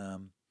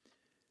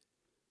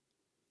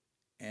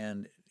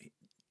 and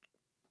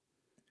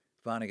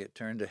Vonnegut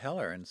turned to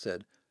Heller and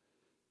said,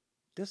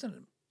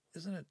 "Doesn't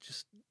it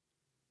just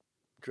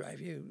drive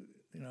you,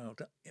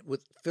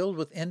 filled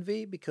with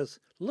envy? Because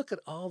look at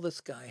all this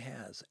guy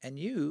has, and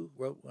you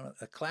wrote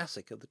a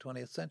classic of the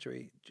 20th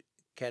century,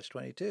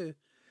 Catch-22,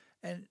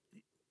 and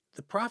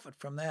the profit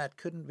from that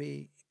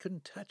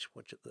couldn't touch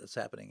what's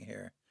happening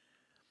here."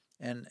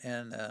 And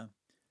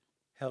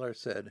Heller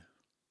said,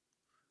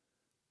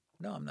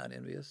 "No, I'm not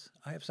envious.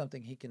 I have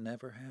something he can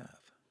never have."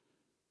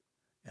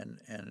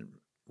 And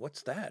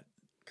what's that,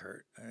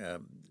 Kurt?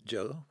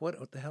 Joe,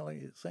 what the hell are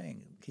you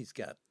saying?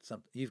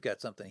 You've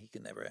got something he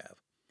can never have.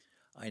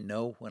 I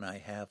know when I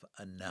have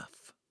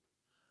enough,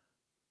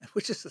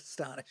 which is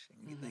astonishing.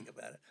 You think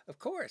about it. Of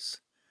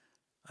course,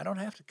 I don't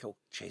have to go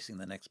chasing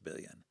the next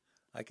billion.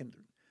 I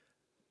can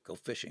go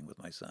fishing with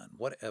my son,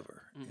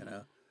 whatever,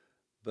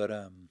 But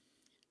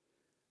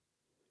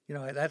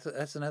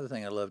that's another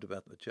thing I loved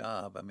about the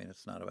job. I mean,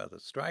 it's not about the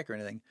strike or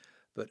anything,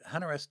 but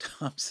Hunter S.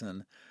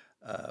 Thompson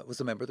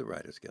was a member of the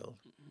Writers Guild,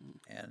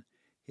 and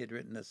he had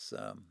written this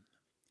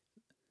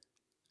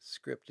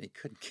script, and he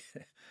couldn't get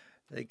it.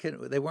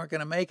 They weren't going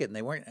to make it,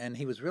 and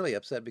he was really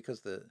upset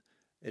because it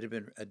had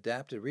been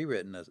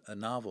rewritten as a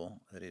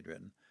novel that he'd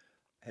written.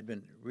 Had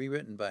been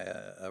rewritten by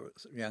a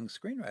young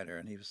screenwriter,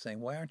 and he was saying,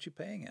 "Why aren't you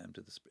paying him?"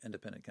 to this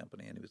independent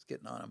company, and he was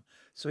getting on him.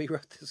 So he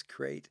wrote this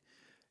great,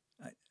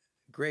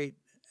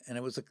 and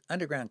it was an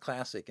underground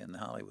classic in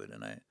Hollywood,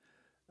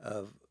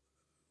 of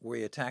where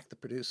he attacked the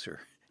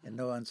producer in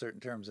no uncertain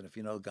terms. And if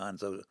you know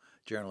Gonzo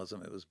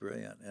journalism, it was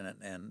brilliant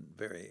and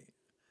very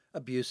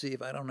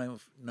abusive. I don't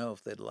know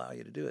if they'd allow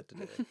you to do it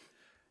today.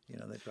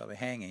 They'd probably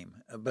hang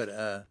him. But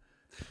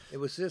it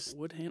was just...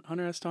 Would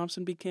Hunter S.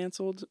 Thompson be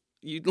canceled?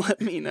 You'd let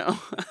me know.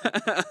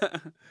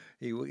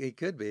 He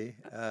could be,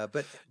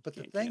 but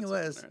the thing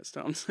was, Hunter S.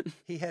 Thompson.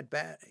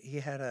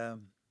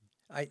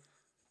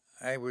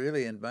 I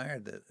really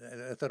admired that.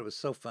 I thought it was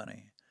so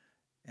funny,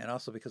 and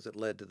also because it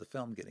led to the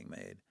film getting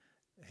made.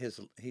 This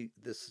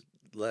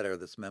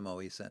memo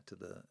he sent to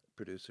the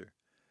producer,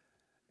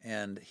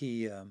 and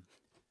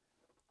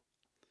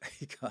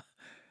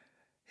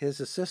his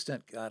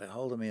assistant got a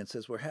hold of me and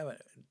says,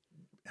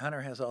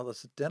 Hunter has all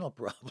this dental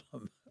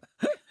problem.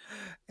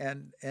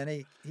 And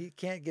he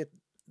can't get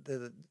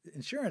the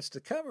insurance to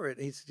cover it.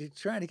 He's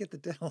trying to get the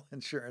dental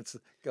insurance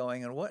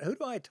going. And who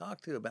do I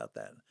talk to about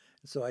that?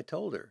 And so I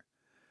told her,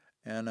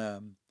 and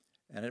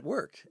it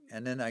worked.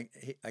 And then I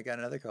got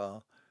another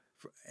call,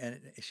 and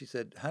she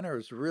said, Hunter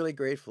was really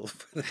grateful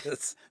for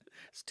this.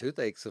 His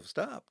toothaches have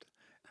stopped.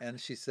 And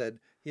she said,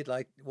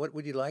 what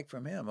would you like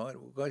from him?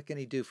 What can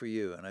he do for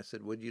you? And I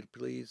said, would you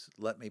please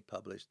let me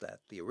publish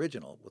the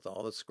original with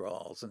all the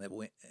scrawls, and it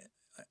went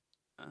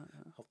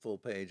a full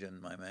page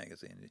in my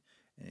magazine.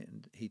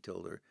 And he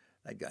told her,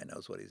 that guy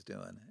knows what he's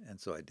doing. And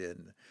so I did.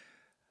 And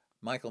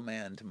Michael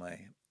Mann,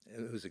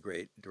 who's a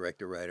great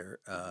director, writer,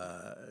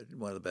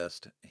 one of the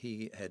best.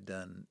 He had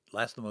done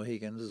Last of the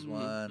Mohicans is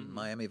one,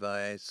 Miami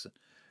Vice,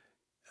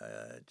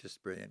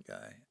 just brilliant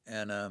guy.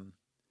 And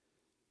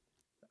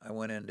I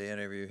went in to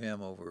interview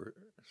him over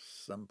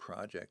some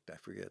project, I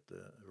forget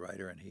the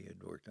writer and he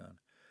had worked on.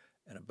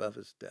 And above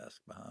his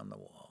desk, behind the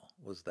wall,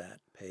 was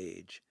that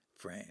page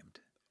framed.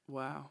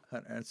 Wow.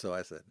 And so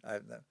I said,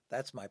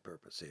 that's my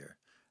purpose here.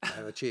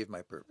 I've achieved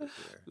my purpose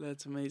here.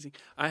 That's amazing.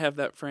 I have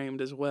that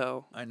framed as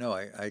well. I know.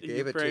 I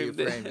gave it to you,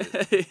 framed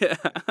it. Yeah.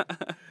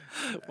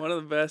 One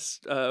of the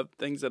best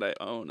things that I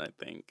own, I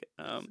think.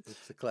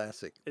 It's a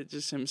classic. It's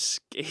just him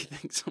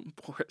scathing some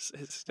poor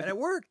assistant. And it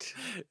worked.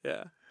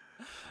 Yeah.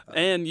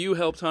 And you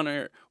helped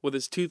Hunter with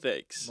his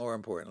toothaches. More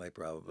importantly,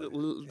 probably.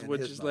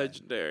 Which is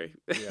legendary.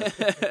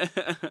 Yeah.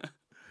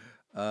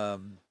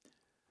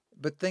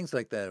 But things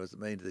like that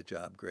made the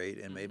job great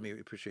and made me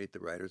appreciate the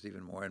writers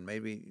even more and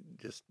made me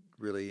just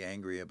really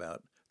angry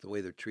about the way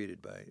they're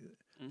treated by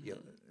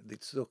the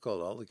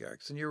so-called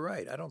oligarchs. And you're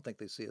right. I don't think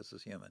they see us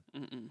as human.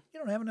 You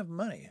don't have enough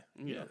money.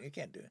 Yeah. You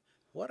can't do it.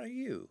 What are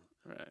you?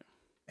 Right.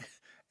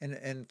 And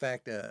in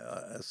fact,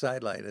 a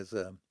sidelight is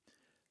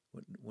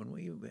when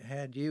we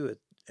had you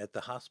at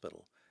the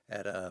hospital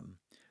at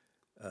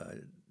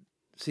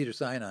Cedar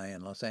Sinai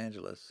in Los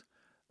Angeles,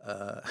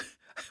 I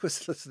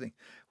was listening.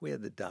 We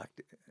had the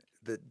doctor,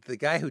 the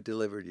guy who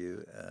delivered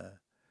you,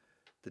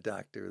 the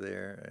doctor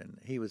there, and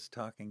he was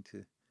talking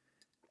to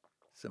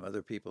some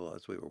other people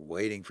as we were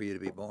waiting for you to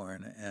be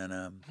born.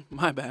 And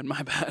my bad.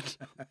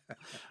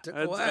 Took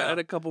I a while. had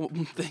a couple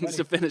things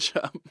to finish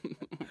up.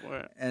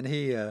 And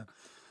he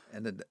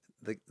and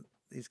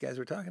these guys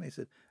were talking. He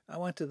said, "I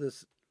went to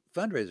this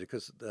fundraiser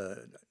because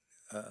the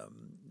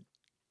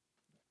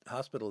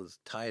hospital is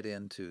tied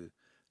into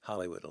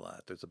Hollywood a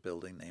lot. There's a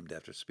building named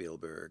after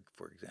Spielberg,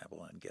 for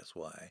example, and guess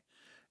why?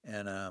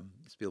 And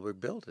Spielberg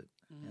built it,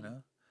 you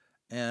know.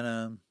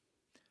 And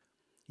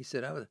he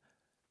said,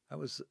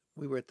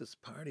 we were at this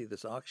party,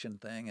 this auction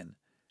thing, and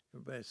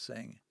everybody's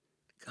saying,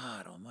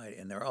 God Almighty,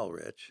 and they're all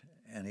rich.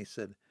 And he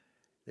said,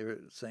 they were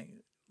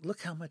saying,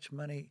 look how much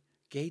money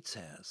Gates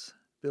has,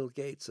 Bill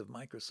Gates of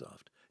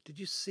Microsoft. Did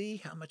you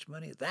see how much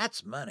money?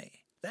 That's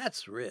money.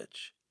 That's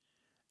rich.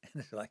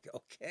 And they're like,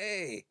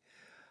 okay.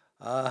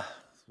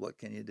 What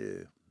can you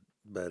do?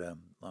 But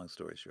long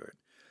story short,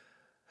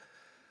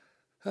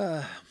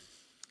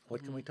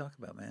 what can we talk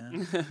about,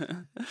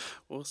 man?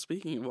 Well,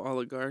 speaking of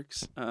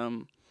oligarchs,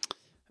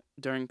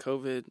 during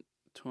COVID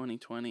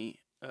 2020,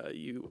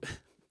 you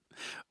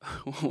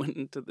went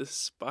into this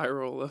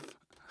spiral of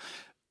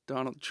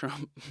Donald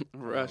Trump,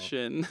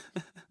 Russian.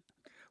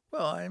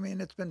 Well, I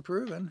mean, it's been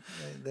proven.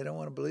 They don't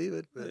want to believe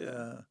it, but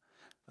yeah.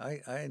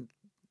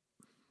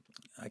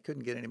 I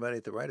couldn't get anybody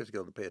at the Writers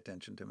Guild to pay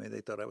attention to me.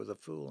 They thought I was a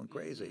fool and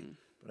crazy.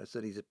 But I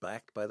said, he's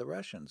backed by the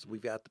Russians.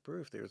 We've got the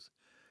proof.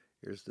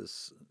 Here's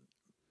this,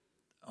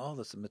 all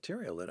this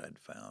material that I'd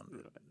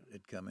found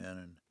had come in,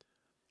 and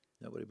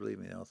nobody believed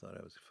me. They all thought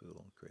I was a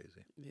fool and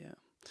crazy. Yeah.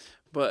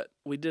 But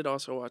we did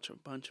also watch a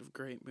bunch of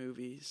great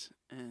movies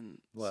and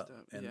stuff.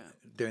 And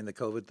during the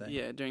COVID thing?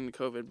 Yeah, during the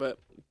COVID. But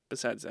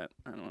besides that,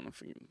 I don't want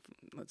to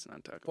let's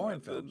not talk foreign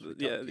about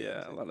films.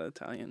 A lot of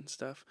Italian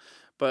stuff.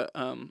 But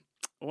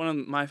one of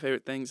my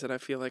favorite things that I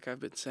feel like I've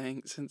been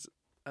saying since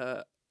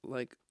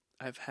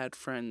I've had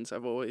friends,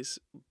 I've always,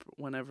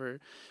 whenever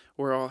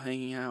we're all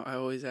hanging out, I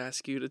always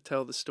ask you to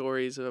tell the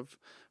stories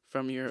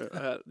from your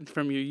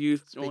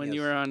youth. Speaking when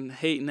you were on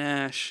Haight and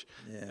Ash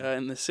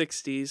in the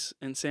 60s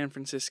in San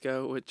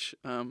Francisco, which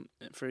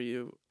for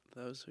you,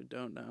 those who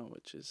don't know,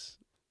 which is,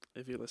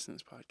 if you listen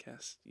to this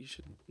podcast, you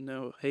should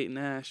know Haight and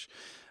Ash,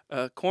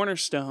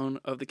 cornerstone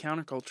of the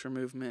counterculture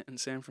movement in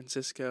San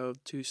Francisco,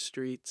 2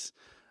 streets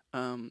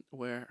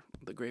where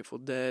the Grateful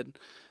Dead,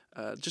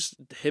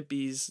 just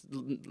hippies,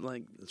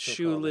 like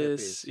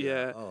shoeless,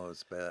 hippies, Oh,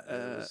 it's bad.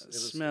 It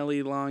was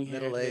smelly,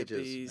 long-haired Middle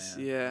Ages,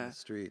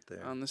 hippies,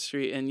 man, on the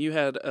street, and you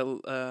had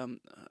an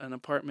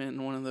apartment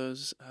in one of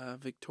those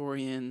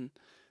Victorian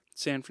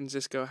San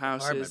Francisco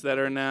houses that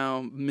are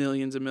now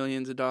millions and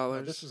millions of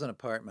dollars. No, this was an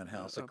apartment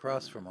house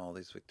across from all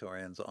these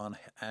Victorians on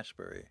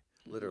Ashbury,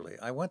 literally.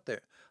 I went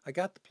there. I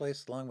got the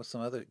place along with some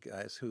other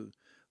guys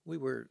we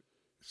were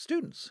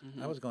students.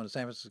 I was going to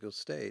San Francisco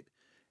State,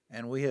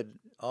 And we had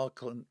all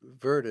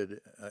converted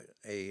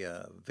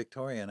a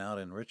Victorian out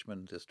in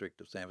Richmond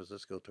district of San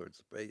Francisco towards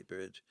the Bay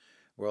Bridge.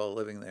 We're all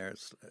living there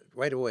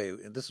right away.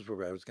 And this is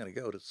where I was going to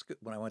go to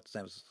when I went to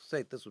San Francisco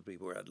State. This would be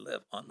where I'd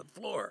live, on the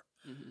floor,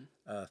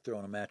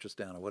 throwing a mattress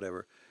down or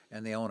whatever.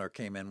 And the owner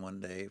came in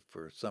one day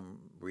for some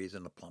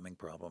reason, a plumbing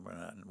problem or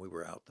not, and we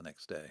were out the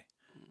next day.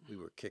 We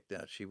were kicked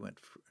out. She went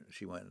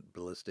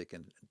ballistic,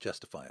 and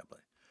justifiably.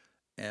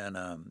 And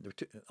there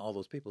were all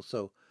those people.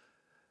 So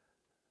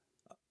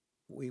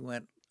we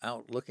went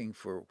out looking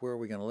for where are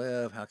we going to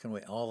live? How can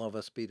we all of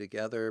us be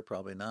together?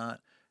 Probably not.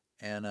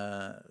 And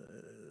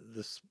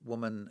this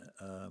woman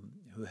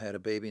who had a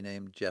baby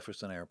named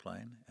Jefferson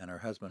Airplane, and her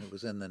husband, who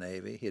was in the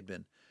Navy, he had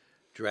been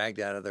dragged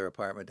out of their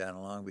apartment down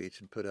in Long Beach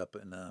and put up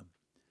in,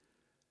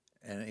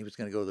 and he was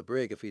going to go to the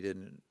brig if he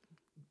didn't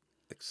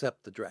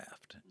accept the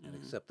draft and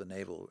accept the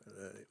naval.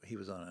 He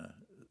was on a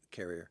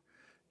carrier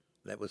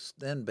that was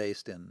then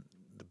based in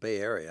the Bay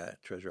Area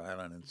at Treasure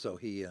Island, and so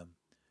he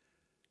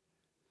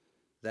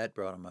that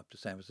brought him up to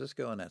San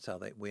Francisco, and that's how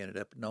we ended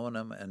up knowing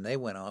them. And they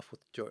went off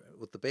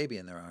with the baby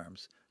in their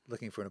arms,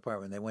 looking for an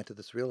apartment. They went to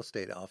this real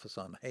estate office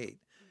on Haight,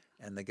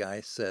 and the guy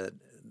said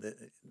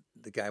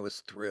the guy was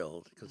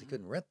thrilled because he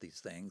couldn't rent these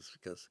things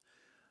because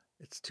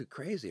it's too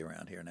crazy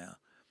around here now.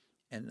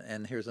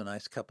 And here's a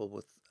nice couple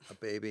with a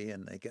baby,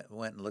 and they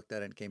went and looked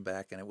at it and came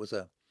back, and it was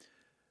the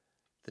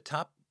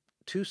top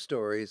 2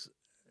 stories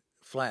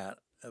flat,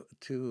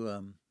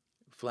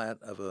 flat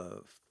of a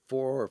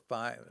 4 or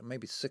 5,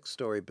 maybe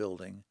 6-story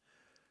building,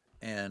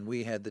 and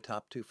we had the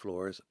top 2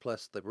 floors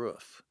plus the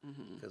roof,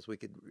 because we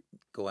could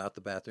go out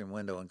the bathroom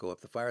window and go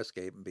up the fire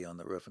escape and be on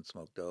the roof and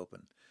smoke dope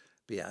and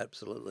be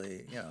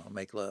absolutely,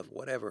 make love,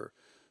 whatever,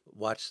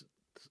 watch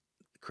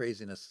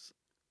craziness,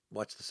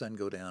 watch the sun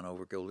go down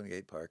over Golden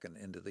Gate Park and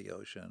into the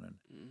ocean, and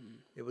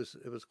it was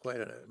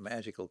quite a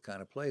magical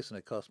kind of place, and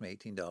it cost me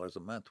 $18 a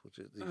month, which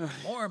is even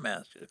more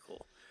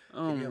magical.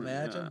 Can you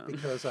imagine?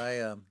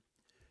 God.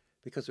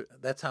 Because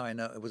that's how I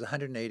know. It was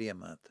 $180 a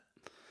month.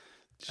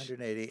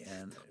 $180,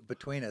 and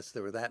between us,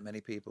 there were that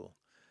many people.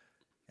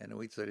 And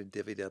we sort of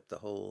divvied up the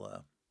whole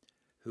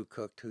who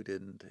cooked, who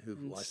didn't, who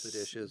washed the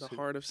dishes. The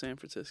heart of San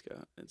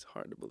Francisco. It's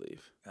hard to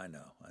believe. I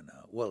know.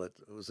 Well, it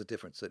was a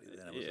different city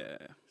then. Yeah.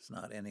 It's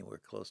not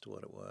anywhere close to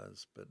what it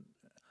was.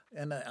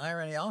 And the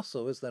irony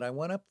also is that I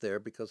went up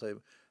there because I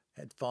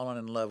had fallen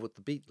in love with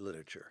the beat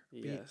literature.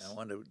 Yes. I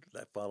wanted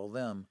to follow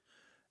them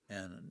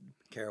and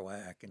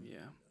Kerouac and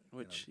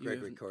which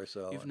Gregory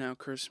Corso. You've now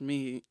cursed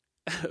me,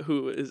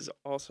 who is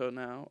also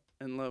now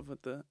in love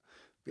with the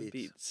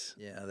beats.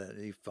 Yeah, that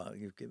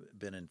you've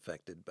been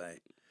infected by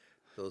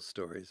those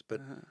stories.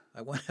 But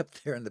I went up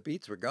there and the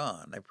beats were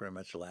gone. They pretty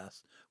much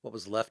what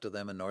was left of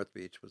them in North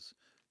Beach was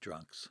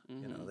drunks.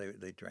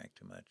 They drank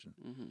too much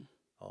and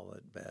all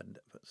that bad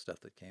stuff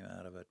that came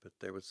out of it. But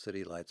there was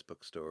City Lights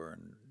bookstore,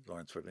 and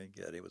Lawrence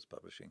Ferlinghetti was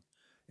publishing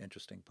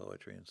interesting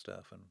poetry and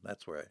stuff, and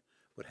that's where I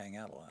would hang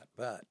out a lot.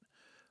 But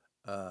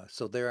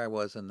so there I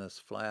was in this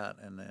flat,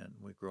 and then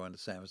we grew into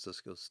San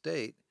Francisco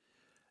State,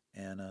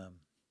 and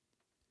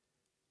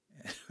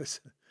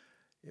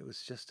it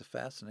was just a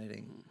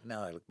fascinating.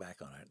 Now I look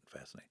back on it,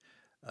 fascinating.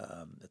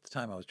 At the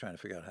time, I was trying to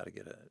figure out how to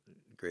get a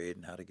grade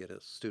and how to get a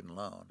student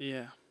loan.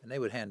 Yeah. And they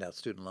would hand out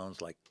student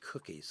loans like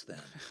cookies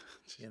then.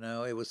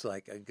 It was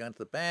like I got to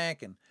the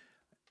bank, and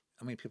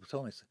people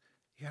told me,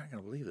 "You aren't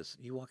going to believe this.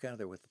 You walk out of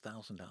there with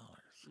 $1,000."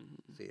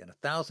 See, and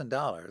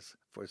 $1,000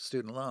 for a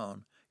student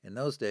loan in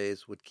those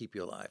days would keep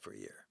you alive for a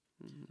year.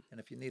 And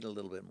if you need a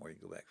little bit more, you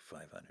go back for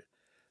 $500.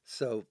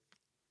 So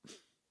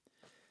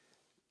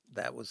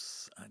that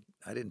was,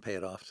 I didn't pay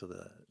it off to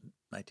the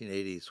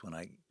 1980s when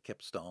I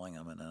kept stalling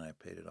them, and then I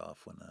paid it off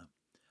when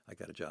I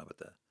got a job at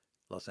the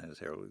Los Angeles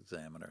Herald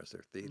Examiner as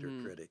their theater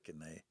critic,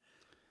 and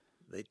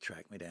they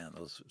tracked me down.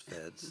 Those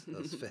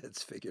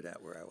feds figured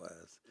out where I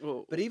was.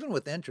 Well, but even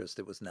with interest,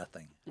 it was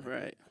nothing.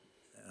 Right.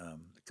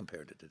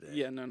 Compared to today.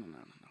 Yeah, no.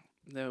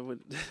 That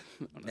would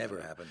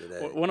never happen today.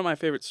 One of my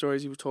favorite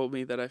stories you've told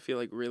me that I feel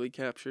like really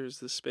captures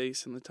the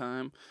space and the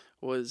time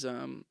was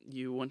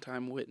you one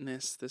time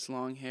witnessed this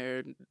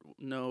long-haired,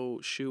 no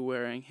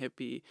shoe-wearing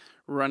hippie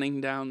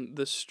running down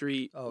the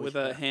street with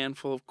a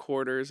handful of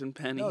quarters and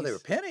pennies. No, they were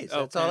pennies.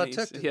 That's all it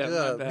took to do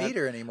a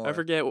meter anymore. I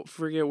forget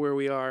where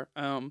we are.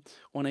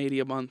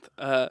 $180 a month.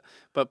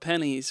 But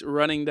pennies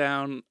running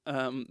down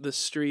the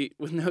street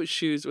with no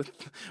shoes,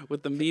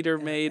 with the meter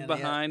made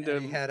behind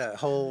him. He had a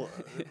whole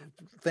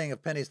thing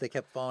of pennies. They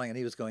kept falling, and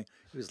he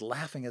was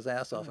laughing his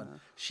ass off. And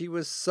she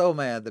was so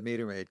mad, the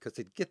meter maid, because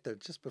he'd get there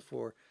just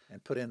before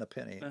and put in a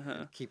penny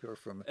and keep her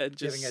from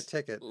giving a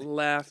ticket.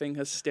 Laughing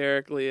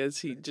hysterically as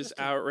he just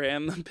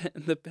outran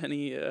the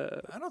penny.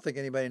 I don't think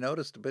anybody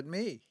noticed but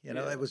me.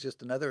 It was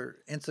just another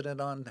incident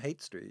on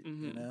Haight Street,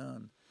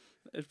 And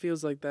it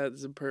feels like that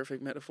is a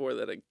perfect metaphor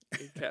that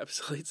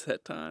encapsulates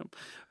that time.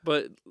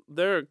 But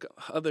there are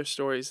other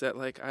stories that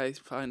I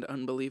find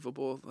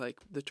unbelievable, like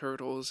the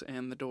Turtles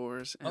and the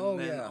Doors,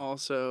 and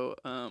also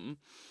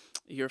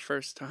your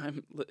first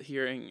time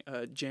hearing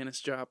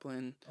Janis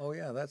Joplin. Oh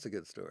yeah, that's a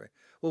good story.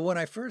 Well, when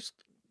I first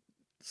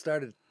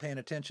started paying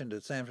attention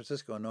to San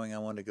Francisco and knowing I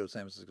wanted to go to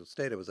San Francisco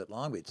State, I was at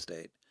Long Beach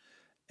State.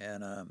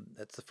 And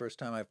that's the first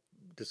time I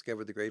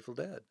discovered the Grateful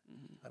Dead.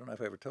 I don't know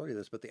if I ever told you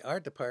this, but the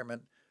art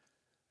department,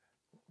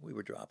 we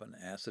were dropping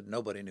acid.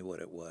 Nobody knew what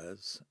it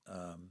was.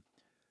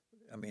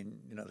 I mean,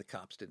 the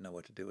cops didn't know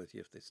what to do with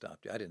you if they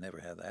stopped you. I didn't ever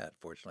have that,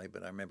 fortunately,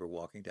 but I remember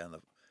walking down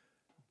the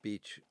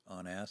beach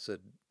on acid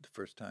the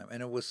first time.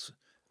 And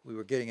we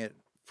were getting it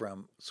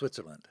from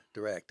Switzerland,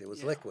 direct. It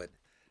was liquid.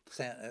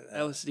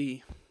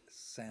 LSD.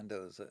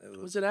 Sandoz.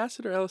 Was it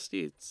acid or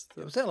LSD?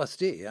 It was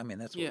LSD. I mean,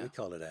 that's what we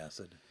called it,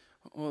 acid.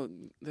 Well,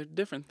 they're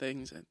different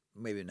things.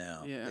 Maybe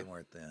now. Yeah. They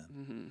weren't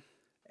then.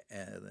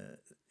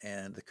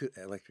 And the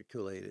electric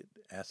Kool-Aid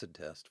acid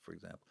test, for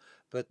example.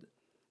 But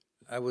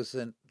I was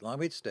in Long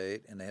Beach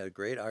State, and they had a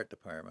great art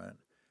department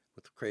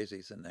with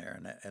crazies in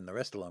there, and the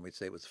rest of Long Beach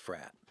State was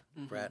frat.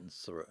 Frat and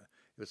sorority.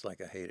 It was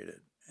like I hated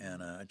it.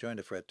 And I joined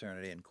a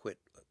fraternity and quit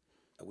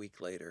a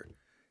week later,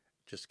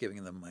 just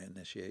giving them my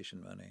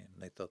initiation money,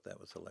 and they thought that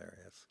was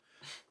hilarious.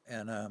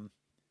 And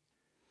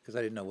because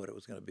I didn't know what it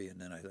was going to be, and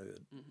then I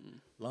did.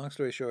 Long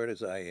story short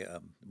is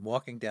I'm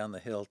walking down the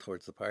hill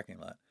towards the parking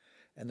lot,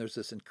 and there's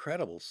this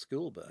incredible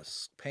school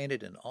bus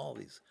painted in all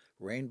these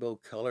rainbow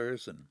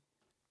colors and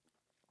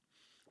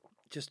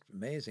just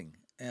amazing.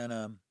 And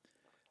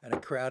a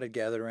crowd had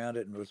gathered around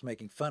it and was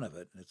making fun of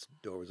it, and its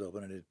door was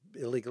open, and it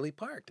illegally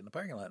parked in the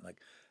parking lot. And like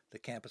the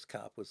campus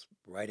cop was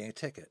writing a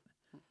ticket,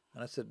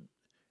 and I said,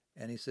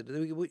 and he said,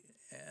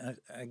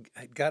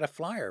 I got a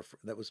flyer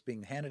that was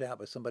being handed out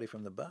by somebody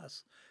from the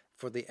bus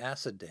for the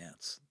acid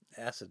dance.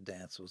 Acid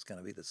dance was going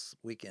to be this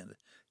weekend,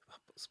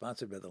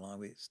 sponsored by the Long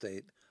Beach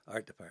State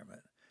Art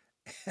Department.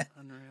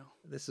 Unreal.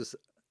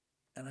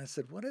 And I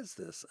said, what is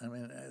this? I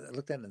mean, I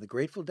looked at it, and the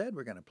Grateful Dead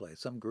were going to play.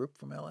 Some group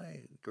from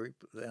L.A., group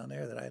down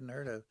there that I hadn't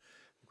heard of,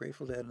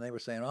 Grateful Dead, and they were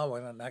saying, oh,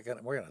 we're going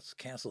to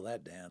cancel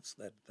that dance,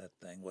 that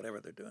thing, whatever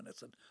they're doing. I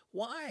said,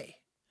 why?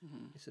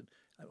 He said,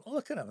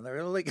 look at them. They're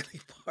illegally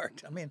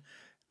parked. I mean,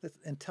 I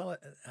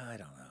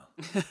don't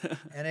know.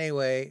 And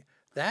anyway,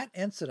 that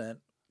incident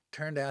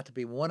turned out to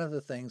be one of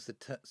the things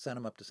that sent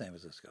them up to San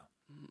Francisco.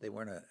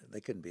 They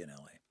couldn't be in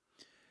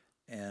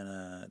L.A.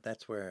 And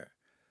that's where,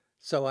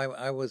 so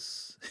I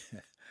was,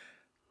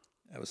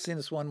 I was seeing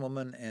this one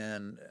woman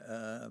and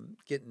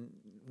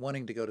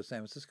wanting to go to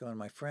San Francisco, and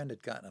my friend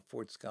had gotten a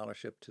Ford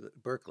scholarship to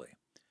Berkeley.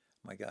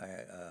 My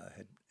guy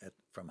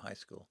from high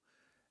school.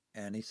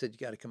 And he said, you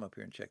got to come up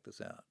here and check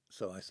this out.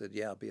 So I said,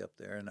 yeah, I'll be up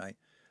there. And I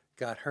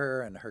got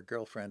her and her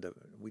girlfriend.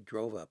 We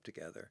drove up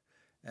together.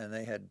 And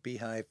they had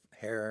beehive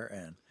hair.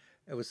 And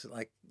it was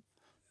like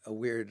a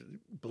weird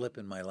blip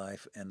in my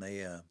life. And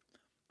they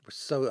were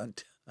so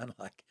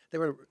unlike. They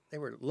were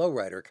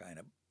lowrider kind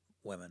of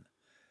women.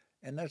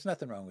 And there's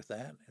nothing wrong with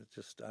that. It's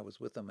just I was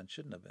with them and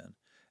shouldn't have been.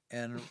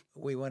 And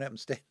we went up and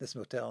stayed in this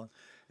motel.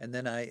 And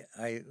then I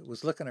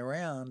was looking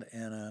around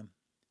and...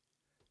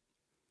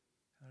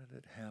 how did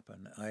it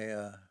happen?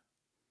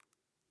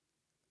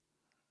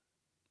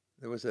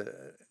 There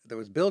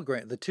was Bill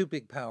Graham. The two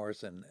big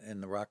powers in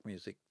the rock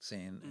music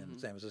scene in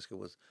San Francisco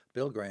was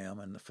Bill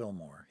Graham and the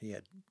Fillmore. He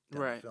had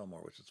done the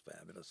Fillmore, which was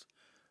fabulous,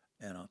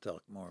 and I'll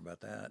talk more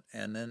about that.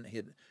 And then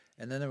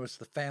there was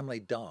the Family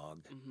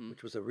Dog,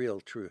 which was a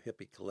real true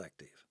hippie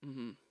collective,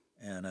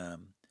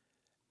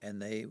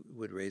 and they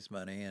would raise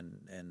money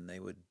and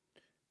they would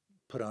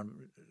put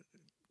on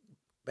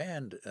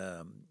band.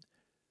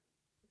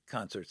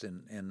 Concerts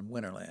in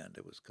Winterland,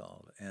 it was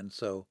called. And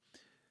so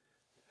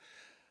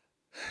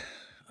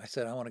I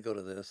said, I want to go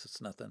to this. It's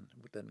nothing.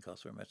 It doesn't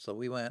cost very much. So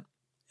we went,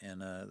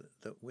 and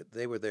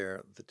they were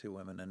there, the two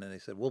women, and then they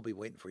said, we'll be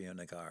waiting for you in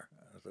the car.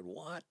 I said,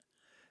 what?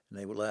 And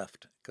they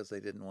left because they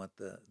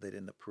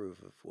didn't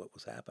approve of what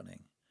was happening.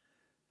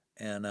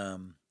 And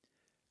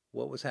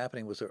what was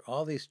happening was there were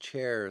all these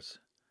chairs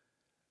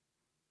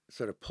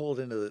sort of pulled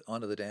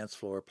onto the dance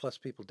floor, plus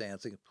people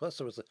dancing. Plus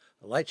there was a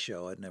light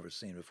show I'd never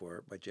seen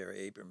before by Jerry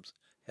Abrams,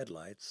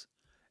 headlights.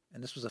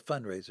 And this was a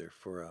fundraiser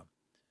for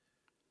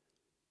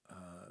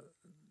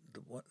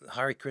the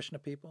Hare Krishna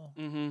people,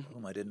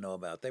 whom I didn't know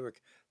about.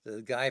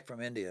 The guy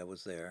from India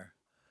was there,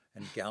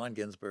 and Galen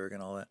Ginsberg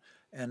and all that.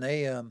 And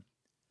they,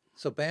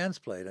 so bands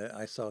played.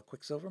 I saw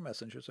Quicksilver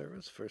Messenger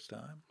Service first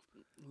time.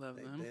 Love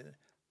them.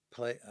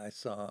 I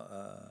saw...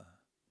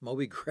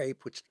 Moby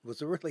Grape, which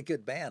was a really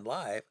good band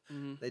live.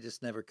 They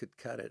just never could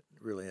cut it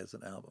really as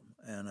an album.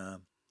 And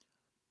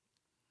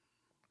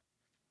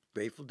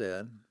Grateful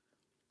Dead.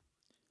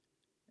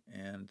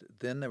 And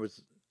then there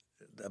was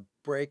a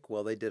break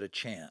while they did a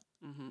chant,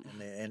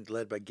 and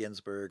led by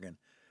Ginsberg. And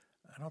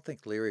I don't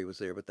think Leary was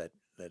there, but that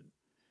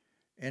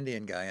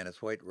Indian guy in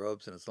his white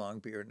robes and his long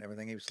beard and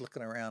everything, he was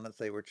looking around as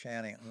they were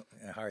chanting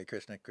Hare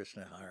Krishna,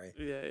 Krishna Hare.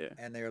 Yeah.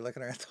 And they were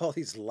looking around at all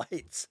these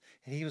lights,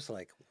 and he was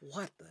like,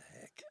 "What the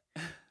heck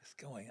is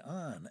going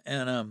on?"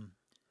 And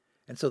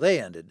so they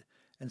ended,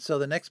 and so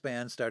the next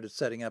band started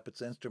setting up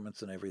its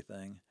instruments and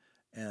everything,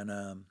 and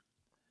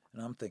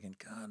I'm thinking,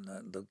 God,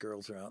 the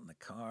girls are out in the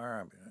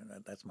car.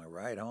 That's my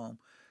ride home,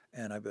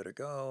 and I better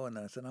go. And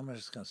then I said, I'm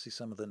just going to see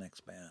some of the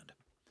next band,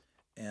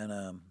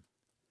 and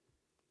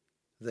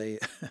they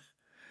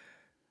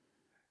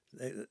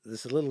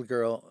this little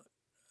girl,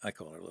 I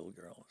call her a little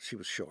girl. She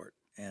was short,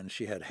 and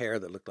she had hair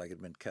that looked like it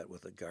had been cut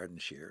with a garden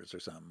shears or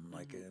something,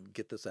 like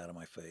get this out of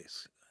my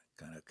face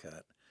kind of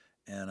cut.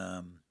 And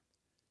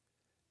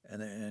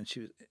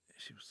she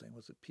was saying,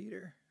 was it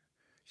Peter?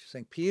 She was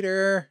saying,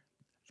 Peter,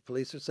 the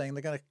police are saying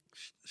they're gonna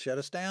shut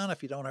us down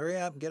if you don't hurry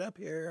up and get up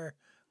here.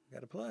 We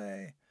got to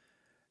play.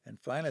 And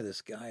finally,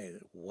 this guy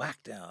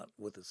whacked out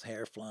with his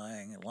hair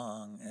flying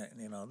long. And,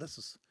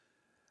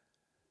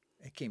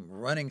 he came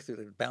running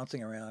through,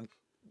 bouncing around,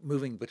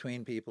 moving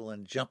between people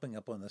and jumping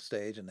up on the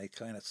stage. And they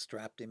kind of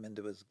strapped him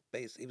into his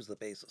bass. He was the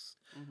bassist,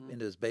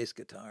 into his bass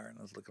guitar. And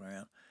I was looking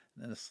around.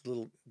 And then this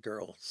little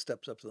girl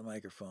steps up to the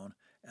microphone.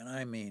 And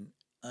I mean,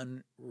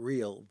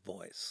 unreal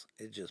voice.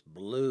 It just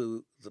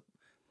blew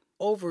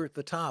over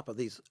the top of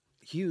these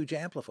huge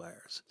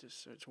amplifiers.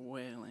 Just starts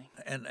wailing.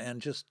 And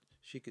just,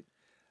 she could...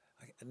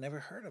 I'd never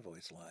heard a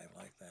voice live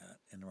like that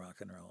in rock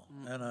and roll.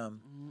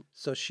 And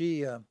so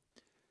she,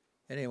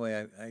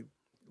 anyway, I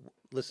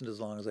listened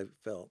as long as I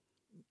felt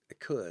I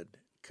could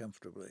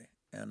comfortably.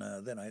 And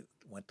then I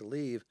went to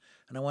leave,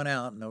 and I went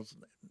out, and there was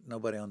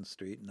nobody on the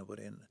street,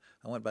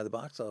 I went by the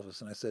box office,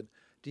 and I said,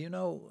 do you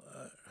know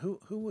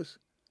who's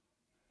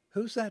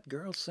that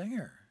girl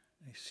singer?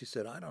 And she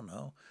said, I don't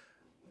know.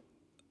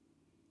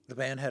 The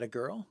band had a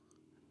girl?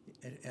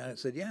 And I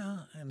said,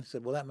 yeah. And I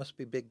said, well, that must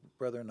be Big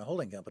Brother and the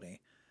Holding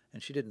Company.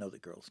 And she didn't know the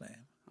girl's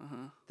name.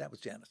 That was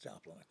Janis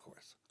Joplin, of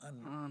course.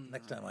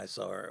 Next time I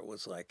saw her, it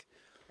was like,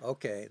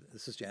 okay,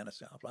 this is Janis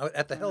Joplin.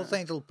 At the Hells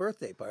Angels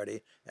birthday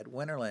party at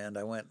Winterland,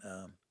 I went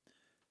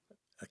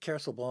a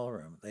Carousel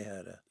Ballroom. They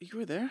had a... You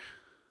were there?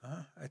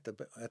 At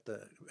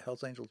the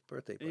Hells Angels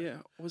birthday party. Yeah.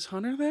 Was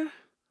Hunter there?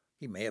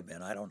 He may have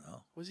been. I don't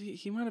know. Was he?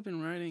 He might have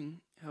been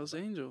writing Hells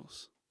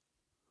Angels.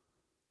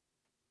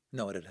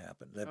 No, it had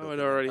happened. It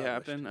already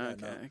happened?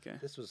 Okay.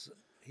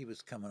 He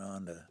was coming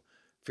on to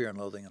Fear and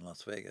Loathing in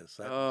Las Vegas.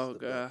 God.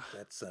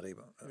 That set him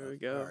There we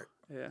go. apart.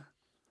 Yeah.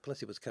 Plus,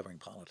 he was covering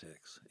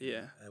politics.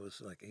 Yeah. It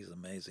was like, he's an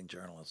amazing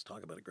journalist.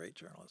 Talk about a great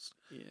journalist.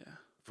 Yeah.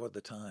 For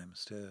the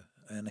Times, too.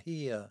 And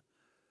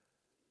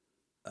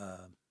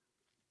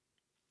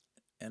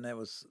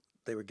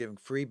they were giving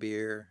free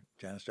beer.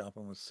 Janis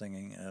Joplin was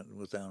singing and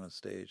was down on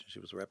stage, and she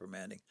was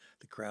reprimanding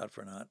the crowd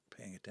for not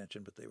paying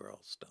attention, but they were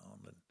all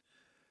stoned.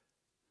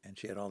 And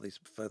she had all these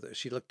feathers.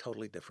 She looked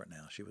totally different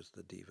now. She was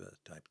the diva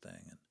type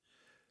thing.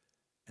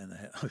 And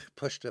they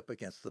pushed up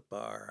against the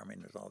bar. I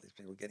mean, there's all these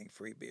people getting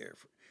free beer.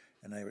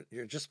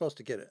 You're just supposed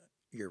to get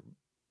your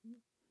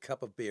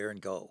cup of beer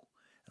and go.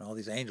 And all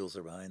these angels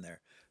are behind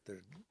there.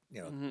 They're,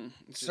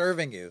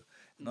 serving you.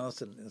 And all of a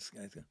sudden, this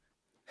guy's going,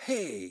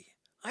 hey,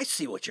 I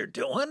see what you're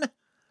doing.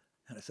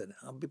 And I said,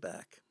 I'll be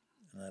back.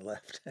 And I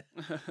left.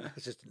 I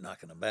was just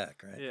knocking them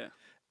back, right? Yeah.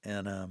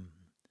 And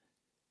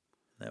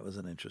that was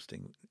an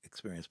interesting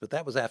experience. But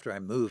that was after I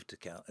moved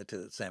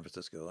to San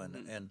Francisco.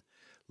 And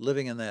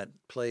living in that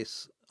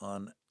place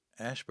on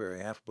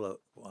Ashbury, half a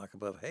block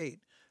above Haight,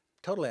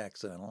 totally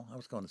accidental. I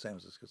was going to San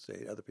Francisco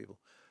State, other people.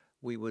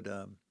 We would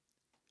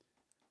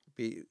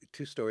be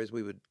 2 stories.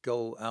 We would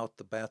go out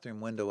the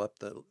bathroom window up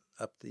the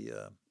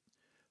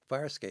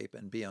fire escape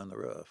and be on the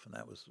roof, and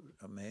that was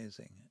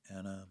amazing.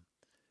 And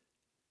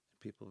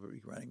people were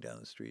running down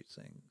the street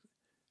saying,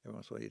 every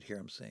once in a while you'd hear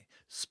them say,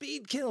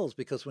 "Speed kills,"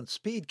 because when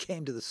speed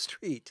came to the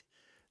street,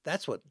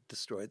 that's what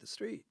destroyed the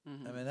street.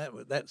 I mean,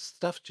 that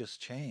stuff just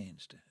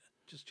changed.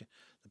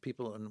 The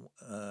people in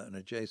an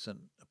adjacent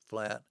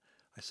flat,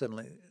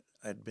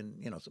 I'd been,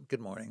 good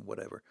morning,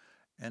 whatever.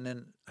 And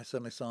then I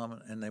suddenly saw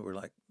them, and they were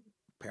like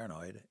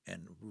paranoid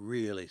and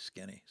really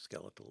skinny,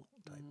 skeletal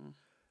type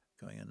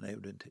going in. They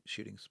would been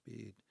shooting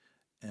speed.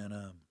 And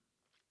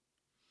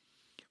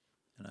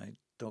I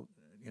don't,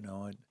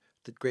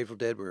 the Grateful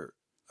Dead were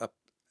up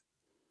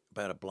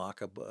about a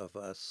block above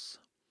us.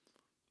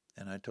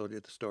 And I told you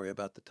the story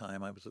about the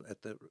time I was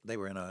they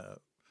were in a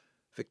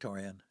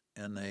Victorian,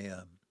 and they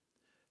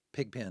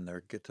Pigpen,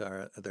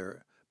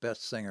 their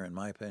best singer in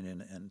my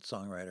opinion, and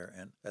songwriter,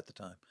 and at the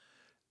time,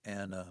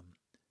 and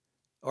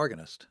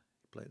organist.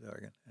 He played the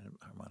organ and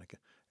harmonica,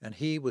 and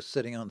he was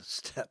sitting on the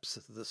steps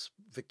of this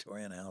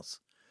Victorian house,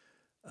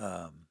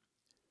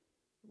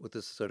 with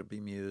this sort of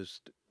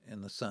bemused,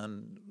 in the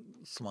sun,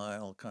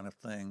 smile kind of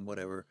thing,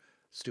 whatever,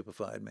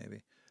 stupefied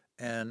maybe.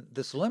 And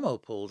this limo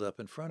pulled up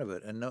in front of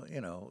it, and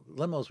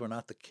limos were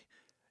not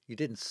you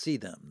didn't see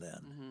them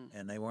then,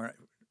 and they weren't,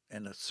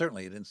 and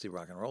certainly you didn't see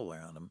rock and roll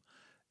around them,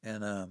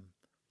 and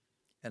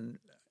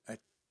I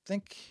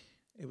think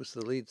it was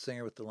the lead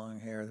singer with the long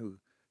hair who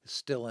is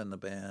still in the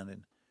band,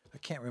 and I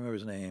can't remember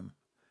his name.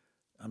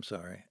 I'm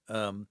sorry.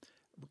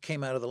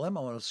 Came out of the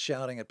limo and was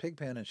shouting at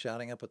Pigpen and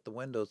shouting up at the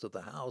windows of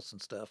the house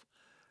and stuff,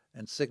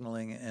 and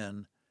signaling,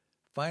 and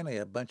finally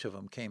a bunch of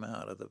them came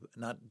out of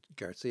not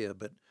Garcia,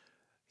 but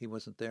he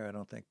wasn't there, I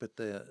don't think, but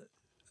the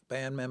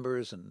band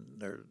members and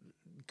their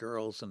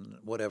girls and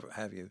whatever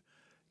have you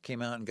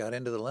came out and got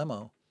into the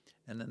limo,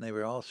 and then they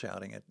were all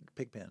shouting at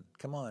Pigpen,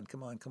 come on,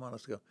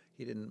 let's go.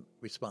 He didn't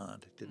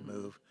respond, didn't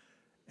move,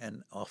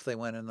 and off they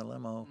went in the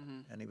limo,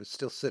 and he was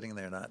still sitting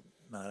there, not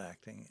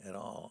acting at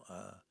all.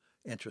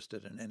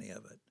 interested in any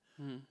of it.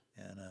 Mm-hmm.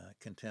 And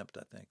contempt,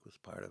 I think, was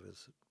part of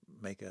his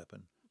makeup.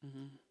 And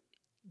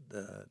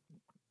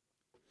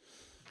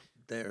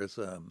there's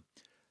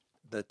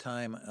the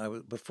time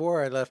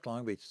before I left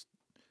Long Beach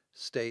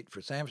State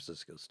for San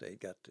Francisco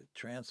State, got to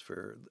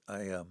transfer.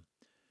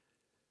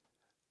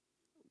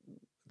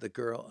 The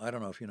girl, I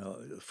don't know if you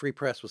know, Free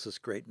Press was this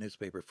great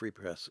newspaper. Free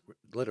Press,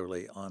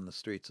 literally on the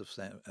streets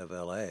of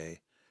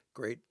L.A.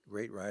 Great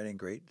writing,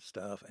 great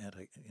stuff.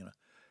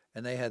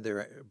 And they had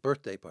their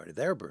birthday party up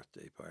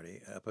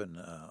that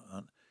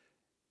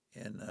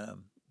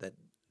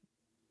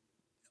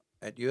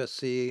at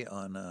USC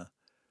on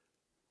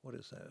what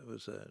is that? It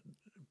was a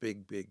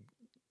big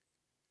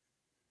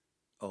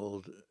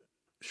old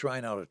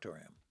Shrine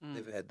Auditorium.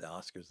 They've had the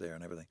Oscars there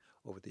and everything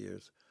over the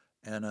years,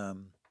 and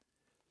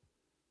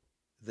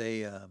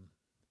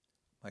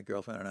my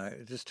girlfriend and I,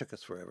 it just took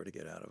us forever to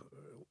get out of,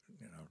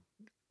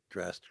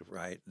 dressed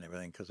right and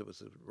everything because it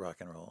was a rock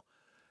and roll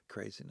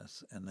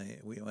craziness. And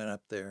we went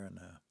up there and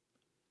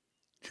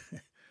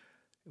it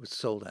was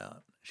sold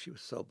out. She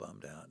was so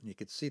bummed out, and you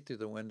could see through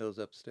the windows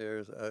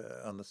upstairs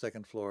on the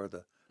second floor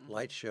the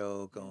light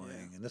show going.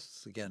 Yeah. And this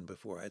is again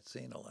before I'd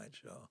seen a light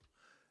show,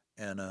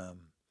 and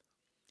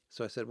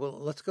so I said, "Well,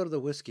 let's go to the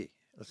Whiskey.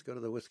 Let's go to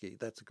the Whiskey.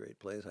 That's a great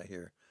place, I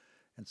hear."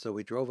 And so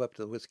we drove up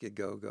to the Whiskey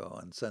Go-Go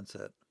on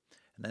Sunset.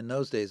 And in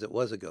those days, it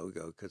was a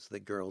go-go because the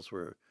girls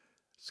were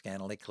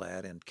scantily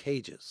clad in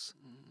cages.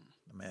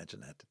 Imagine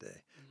that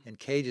today. In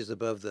cages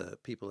above the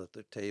people at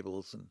their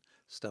tables and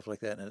stuff like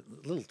that. And a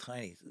little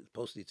tiny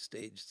postage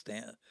stage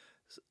stand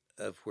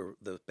of where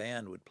the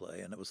band would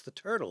play. And it was the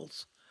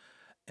Turtles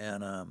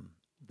and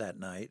that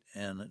night.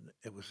 And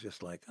it was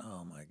just like,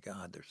 oh, my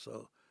God,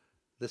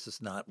 this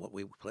is not what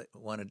we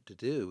wanted to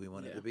do. We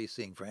wanted to be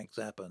seeing Frank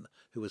Zappa,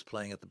 who was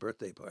playing at the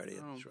birthday party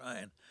at the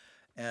Shrine.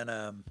 And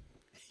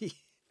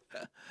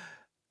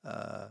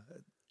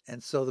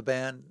and so the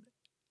band,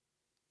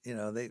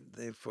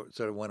 they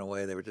sort of went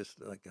away. They were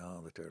just like,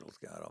 oh, the Turtles,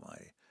 God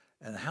almighty.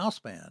 And the house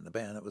band, the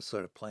band that was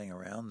sort of playing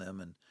around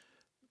them and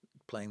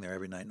playing there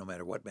every night, no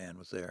matter what band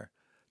was there,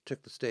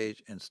 took the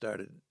stage and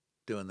started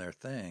doing their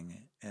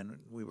thing. And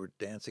we were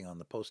dancing on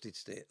the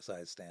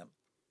postage-size stamp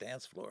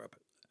dance floor up.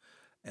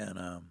 And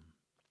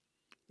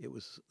it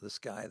was this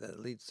guy, the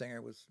lead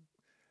singer,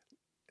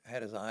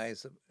 had his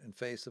eyes and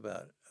face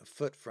about a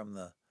foot from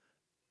the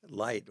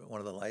light, one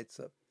of the lights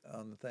up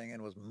on the thing,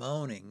 and was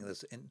moaning,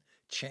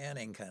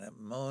 chanting kind of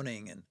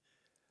moaning, and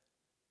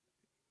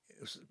it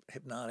was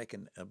hypnotic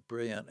and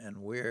brilliant and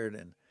weird,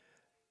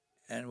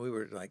 and we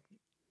were like,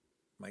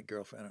 my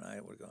girlfriend and I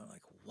were going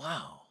like,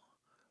 wow,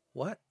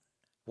 what?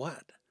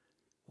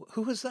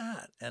 Who was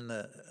that? And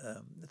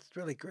it's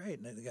really great.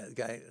 And the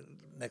guy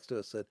next to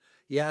us said,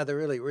 yeah, they're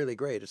really, really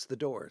great. It's the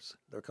Doors.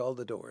 They're called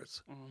the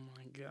Doors. Oh,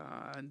 my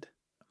God.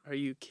 Are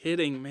you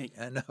kidding me?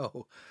 I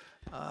know.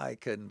 I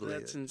couldn't believe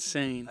it. That's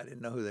insane. I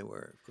didn't know who they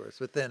were, of course.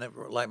 But then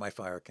Light My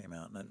Fire came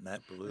out, and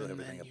that blew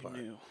everything apart.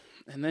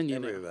 And then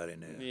Everybody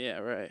knew. Yeah,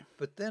 right.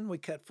 But then we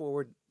cut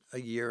forward a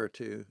year or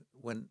two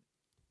when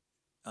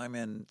I'm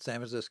in San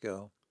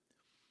Francisco,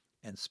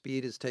 and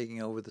Speed is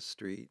taking over the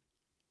street.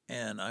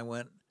 And I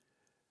went,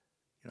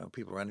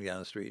 people running down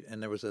the street,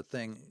 and there was a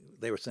thing,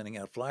 they were sending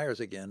out flyers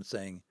again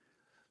saying,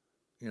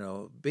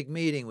 big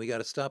meeting, we got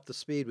to stop the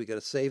speed, we got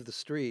to save the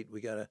street,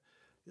 we got to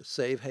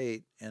save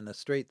hate. And the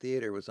Straight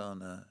Theater was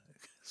on,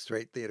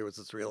 Straight Theater was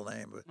its real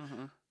name, but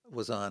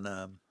was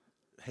on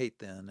Hate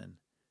then, and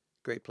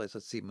great place,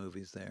 let's see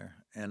movies there.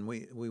 And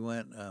we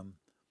went,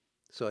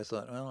 so I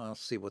thought, well, I'll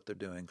see what they're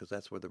doing, because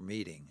that's where they're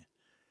meeting.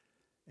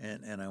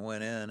 And I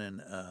went in,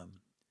 and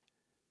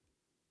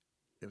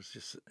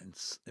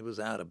it was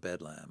out of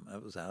Bedlam.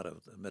 It was out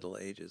of the Middle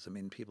Ages. I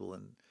mean, people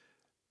in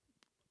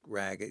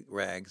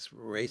rags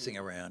racing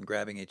around,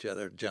 grabbing each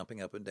other,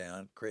 jumping up and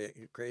down,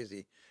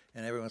 crazy.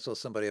 And every once in a while,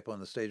 somebody up on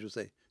the stage would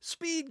say,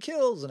 "Speed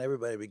kills," and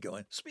everybody would be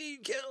going,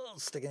 "Speed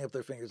kills," sticking up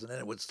their fingers, and then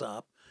it would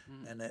stop,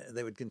 and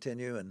they would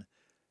continue.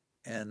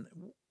 And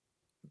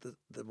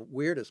the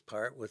weirdest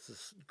part was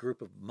this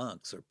group of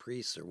monks or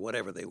priests or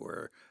whatever they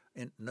were,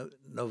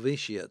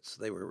 novitiates.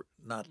 They were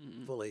not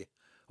fully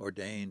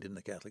ordained in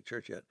the Catholic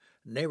Church yet,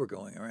 and they were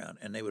going around,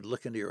 and they would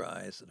look into your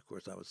eyes, and of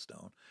course I was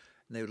stoned,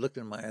 and they would look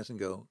into my eyes and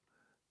go,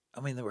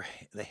 I mean,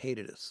 they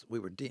hated us.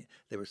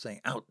 They were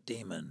saying, "Out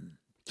demon,"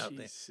 out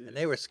there, and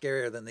they were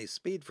scarier than these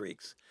speed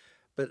freaks.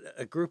 But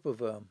a group of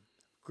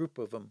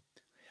them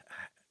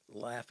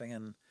laughing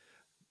and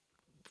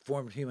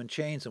formed human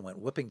chains and went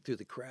whipping through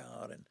the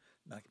crowd and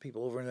knocking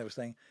people over and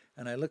everything.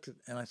 And I looked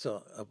and I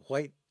saw a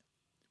white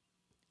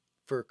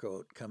fur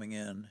coat coming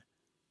in,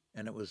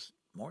 and it was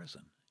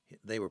Morrison.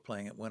 They were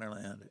playing at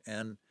Winterland,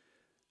 and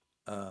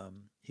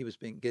he was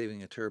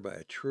giving a tour by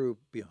a true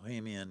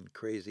bohemian,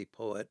 crazy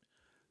poet,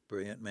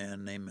 brilliant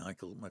man named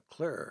Michael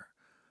McClure,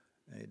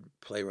 a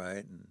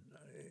playwright, and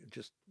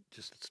just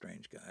a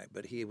strange guy.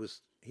 But he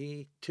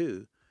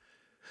too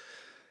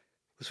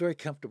was very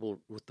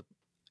comfortable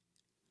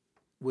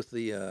with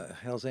the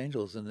Hells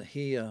Angels, and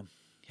he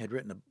had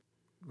written a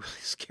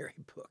really scary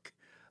book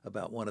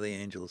about one of the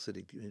angels that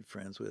he'd been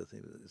friends with. He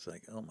was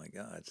like, oh my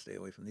God, stay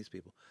away from these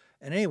people.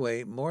 And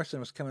anyway, Morrison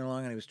was coming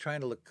along and he was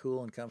trying to look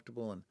cool and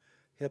comfortable and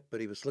hip,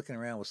 but he was looking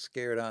around with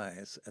scared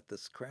eyes at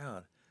this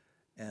crowd.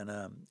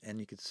 And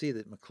you could see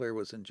that McClure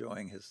was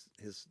enjoying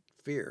his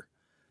fear.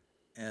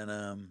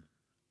 And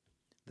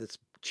this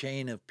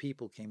chain of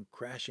people came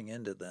crashing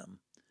into them.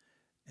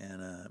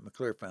 And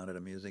McClure found it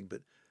amusing,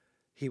 but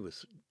he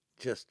was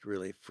just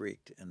really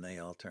freaked, and they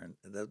all turned.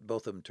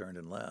 Both of them turned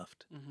and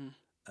left.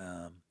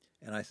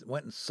 And I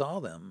went and saw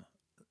them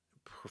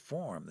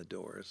perform, the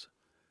Doors,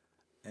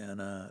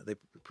 and they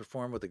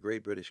performed with a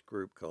great British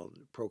group called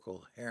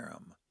Procol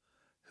Harum,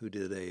 who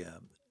did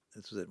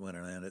this was at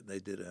Winterland. They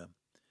did a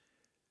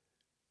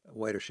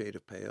Whiter Shade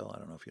of Pale. I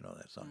don't know if you know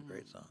that song.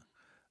 Great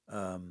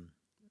song.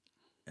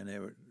 And they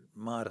were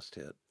modest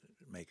hit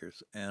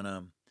makers,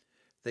 and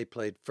they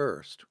played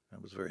first.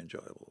 It was very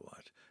enjoyable to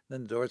watch.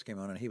 Then the Doors came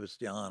on, and he was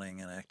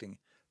yawning and acting.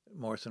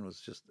 Morrison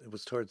was it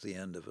was towards the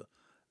end of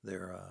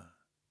their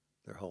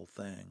whole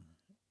thing,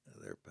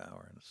 their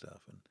power and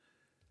stuff and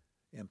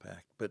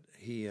impact. But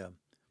he, at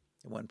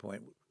one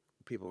point,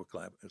 people were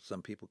clapping.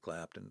 Some people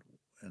clapped, and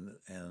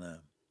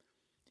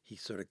he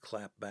sort of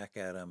clapped back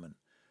at him, and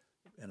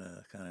in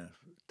a kind of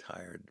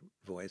tired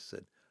voice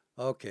said,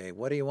 "Okay,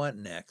 what do you want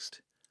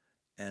next?"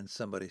 And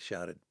somebody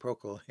shouted,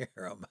 "Procol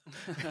Harum."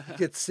 You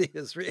could see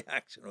his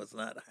reaction was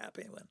not a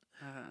happy one.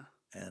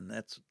 And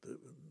that's the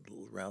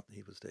route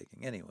he was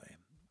taking. Anyway,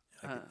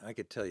 I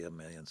could tell you a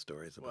million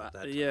stories about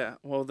that time. Yeah,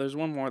 well, there's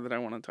one more that I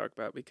want to talk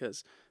about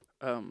because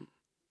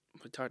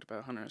we talked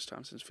about Hunter S.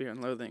 Thompson's Fear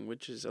and Loathing,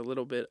 which is a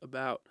little bit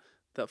about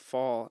the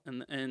fall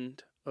and the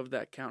end of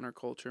that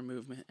counterculture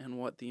movement and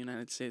what the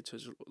United States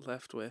was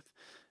left with.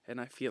 And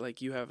I feel like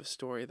you have a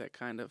story that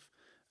kind of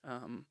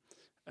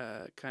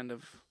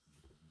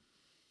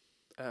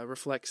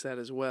reflects that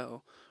as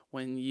well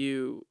when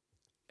you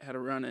had a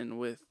run-in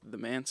with the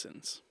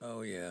Mansons.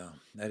 Oh, yeah.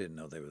 I didn't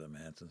know they were the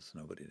Mansons.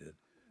 Nobody did.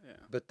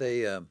 Yeah. But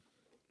they,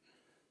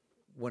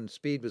 when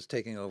Speed was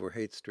taking over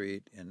Haight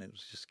Street, and it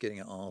was just getting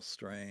all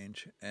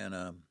strange, and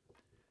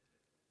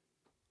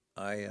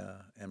I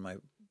and my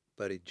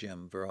buddy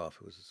Jim Verhoff,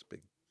 who was this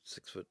big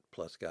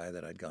 6-foot-plus guy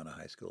that I'd gone to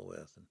high school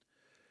with, and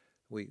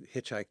we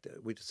hitchhiked.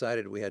 We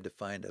decided we had to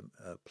find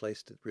a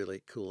place to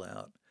really cool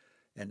out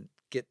and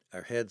get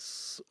our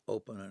heads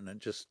open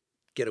and just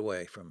get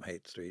away from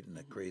Haight Street and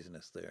the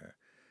craziness there,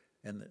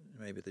 and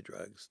maybe the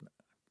drugs,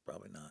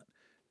 probably not.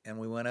 And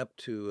we went up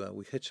to,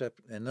 we hitched up.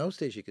 In those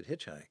days, you could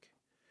hitchhike.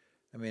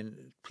 I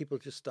mean, people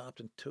just stopped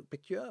and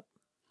picked you up.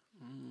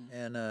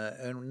 And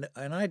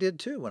I did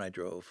too when I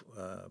drove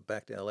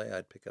back to L.A.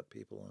 I'd pick up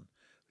people and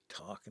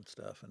talk and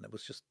stuff, and it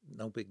was just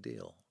no big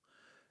deal.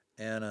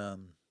 And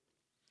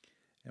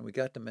we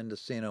got to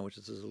Mendocino, which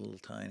is a little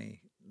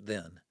tiny,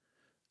 then,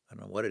 I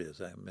don't know what it is,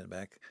 I haven't been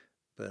back,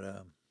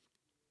 but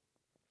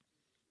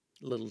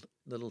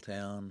little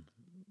town,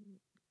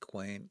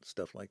 quaint,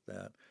 stuff like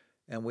that.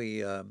 And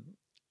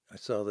I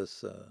saw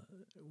this,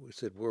 we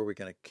said, where are we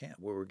going to camp,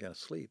 where are we going to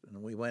sleep?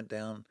 And we went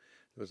down,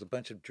 there was a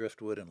bunch of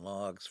driftwood and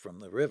logs from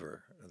the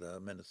river, the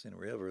Mendocino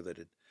River, that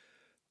had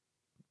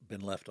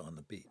been left on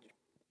the beach.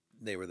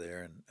 They were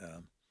there,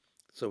 and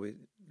so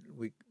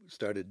we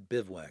started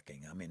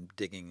bivouacking. I mean,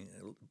 digging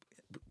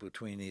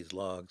between these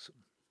logs,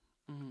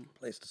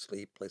 place to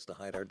sleep, place to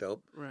hide our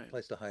dope,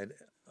 place to hide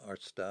our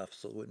stuff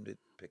so it wouldn't be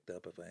picked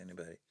up by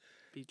anybody.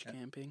 Beach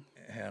camping.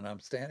 And I'm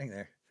standing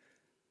there,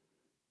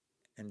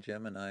 and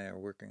Jim and I are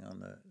working on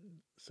the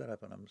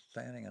setup, and I'm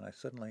standing, and I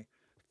suddenly,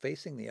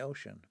 facing the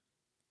ocean,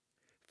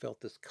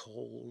 felt this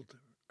cold,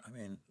 I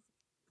mean,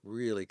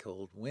 really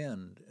cold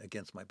wind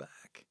against my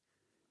back,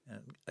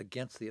 and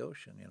against the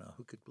ocean,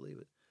 who could believe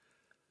it?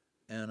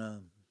 And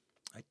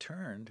I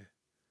turned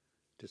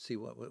to see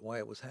why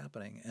it was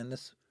happening, and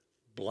this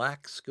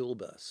black school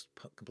bus,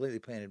 completely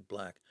painted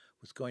black,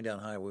 was going down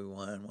Highway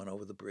 1, went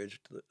over the bridge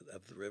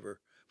of the river,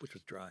 which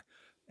was dry,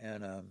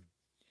 and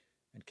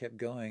kept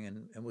going,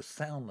 and was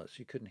soundless.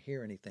 You couldn't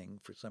hear anything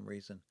for some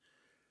reason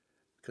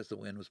because the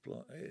wind was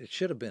blowing. It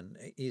should have been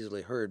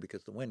easily heard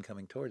because the wind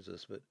coming towards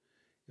us, but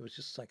it was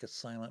just like a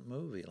silent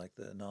movie, like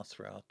the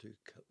Nosferatu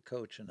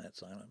coach in that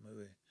silent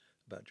movie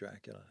about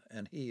Dracula.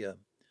 And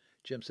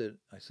Jim said,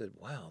 I said,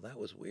 wow, that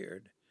was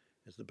weird,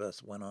 as the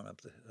bus went on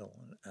up the hill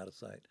and out of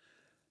sight.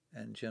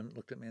 And Jim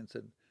looked at me and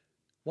said,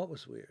 what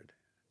was weird?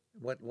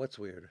 What's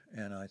weird?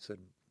 And I said,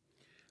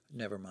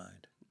 never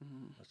mind.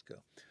 Let's go.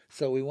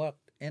 So we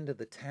walked into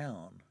the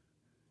town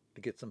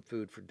to get some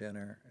food for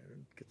dinner,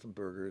 get some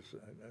burgers.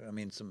 I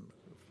mean, some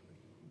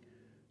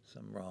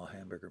raw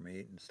hamburger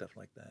meat and stuff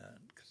like that.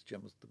 Because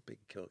Jim was the big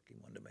cook. He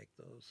wanted to make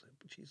those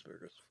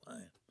cheeseburgers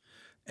fine.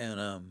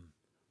 And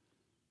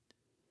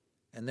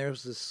there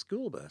was this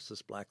school bus,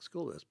 this black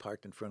school bus,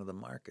 parked in front of the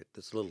market,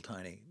 this little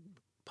tiny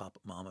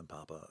mom and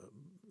papa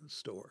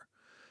store.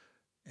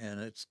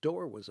 And its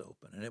door was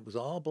open, and it was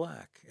all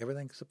black,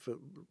 everything except for the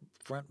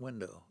front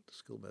window, the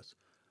school bus.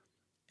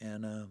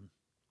 And I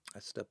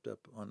stepped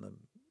up on the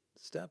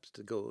steps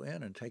to go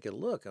in and take a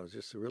look. I was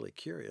just really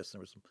curious.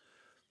 There was some,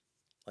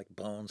 like,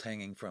 bones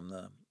hanging from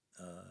the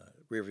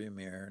rearview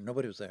mirror.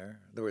 Nobody was there.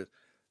 There were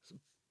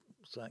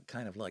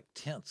kind of like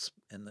tents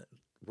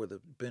where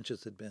the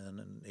benches had been,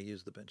 and they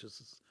used the benches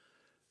as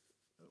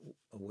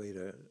a way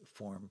to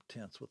form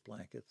tents with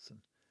blankets.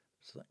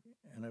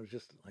 And it was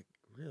just like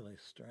really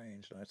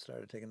strange. And I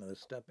started taking another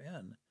step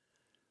in,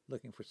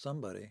 looking for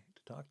somebody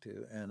to talk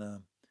to.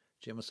 And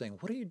Jim was saying,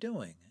 "What are you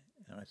doing?"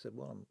 And I said,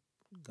 "Well,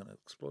 I'm going to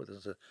explore this."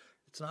 I said,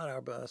 "It's not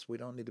our bus. We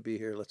don't need to be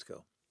here. Let's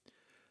go."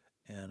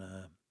 And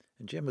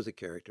Jim was a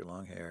character,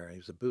 long hair. He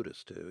was a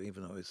Buddhist too,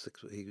 even though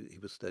he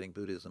was studying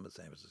Buddhism at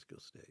San Francisco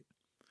State.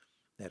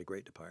 They had a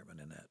great department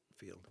in that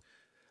field.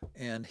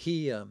 And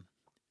he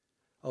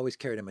always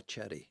carried a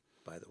machete,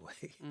 by the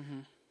way. Mm-hmm.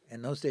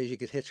 In those days, you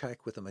could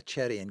hitchhike with a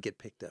machete and get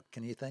picked up.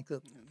 Can you think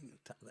that?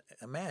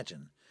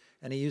 Imagine.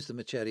 And he used the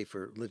machete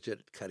for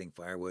legit cutting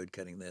firewood,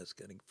 cutting this,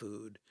 cutting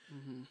food.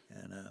 Mm-hmm.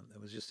 And it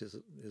was just his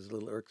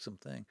little irksome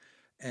thing.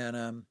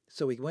 And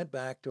so we went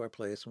back to our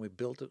place, and we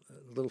built a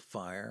little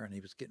fire, and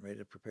he was getting ready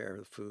to prepare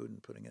the food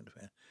and putting it in the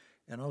fan.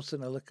 And all of a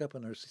sudden, I look up,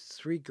 and there's these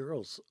 3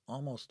 girls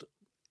almost,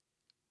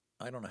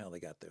 I don't know how they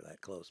got there that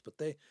close, but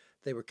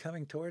they were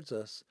coming towards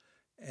us,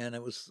 and they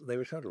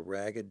were sort of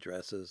ragged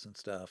dresses and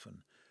stuff,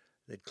 and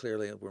they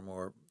clearly were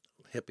more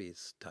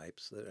hippies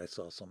types that I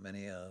saw so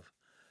many of,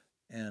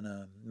 and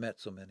met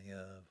so many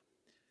of.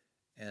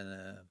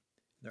 And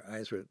their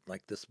eyes were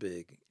like this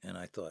big, and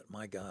I thought,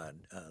 my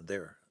God,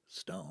 they're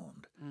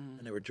stoned. Mm-hmm.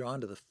 And they were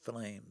drawn to the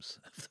flames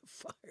of the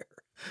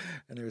fire.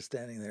 And they were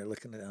standing there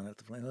looking down at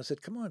the flames. I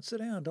said, "Come on, sit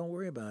down. Don't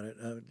worry about it.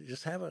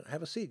 Just have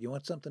a seat. You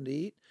want something to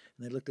eat?"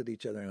 And they looked at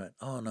each other and went,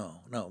 "Oh,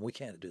 no, we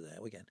can't do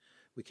that. We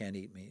can't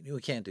eat meat. We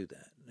can't do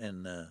that."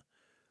 And,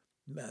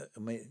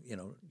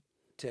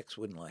 Tex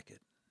wouldn't like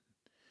it.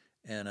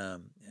 And I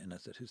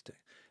said, "Who's Tex?"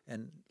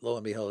 And lo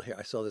and behold, here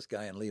I saw this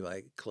guy in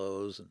Levi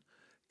clothes and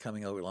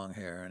coming over, long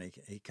hair, and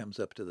he comes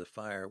up to the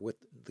fire with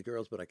the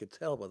girls, but I could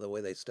tell by the way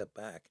they stepped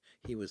back,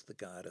 he was the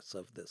goddess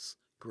of this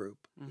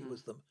group. Mm-hmm. He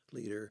was the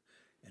leader,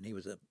 and he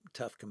was a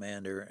tough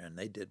commander, and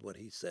they did what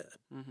he said.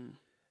 Mm-hmm.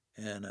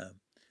 And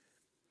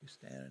we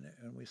standing there,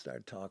 and we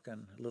started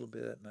talking a little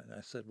bit, and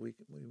I said, we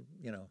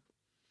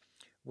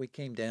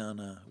came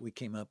down, we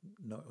came up,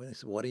 they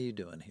said, "What are you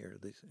doing here?"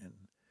 And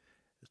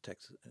this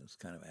Texas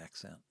kind of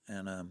accent,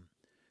 and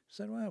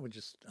said, "Well,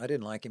 I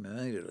didn't like him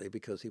immediately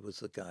because he was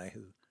the guy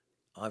who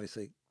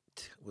obviously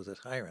was a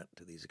tyrant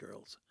to these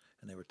girls,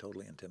 and they were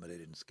totally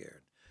intimidated and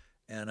scared."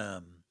 And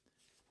I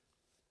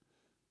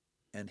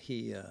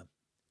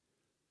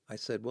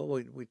said, "Well,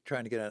 we're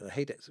trying to get out of the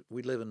hate.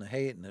 We live in the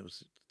hate, and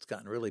it's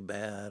gotten really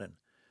bad,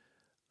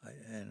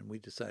 and we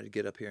decided to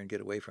get up here and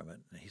get away from it."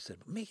 And he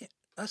said,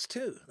 "Us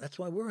too. That's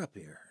why we're up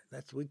here.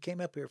 We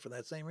came up here for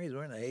that same reason.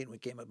 We're in the hate, and we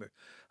came up here."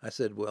 I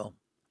said, "Well,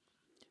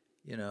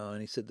 and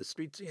he said, "The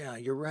streets, yeah,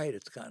 you're right.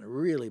 It's gotten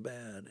really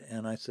bad."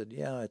 And I said,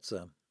 "Yeah, it's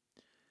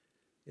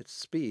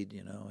speed,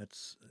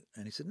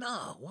 and he said,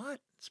 "No,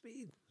 what?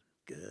 Speed?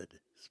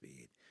 Good,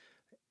 speed.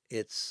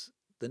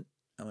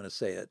 I'm going to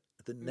say it.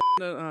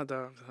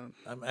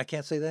 I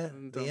can't say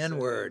that. The N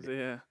word."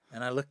 Yeah.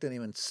 And I looked at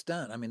him in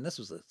stun. I mean, this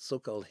was a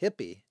so-called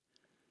hippie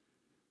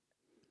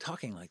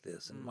talking like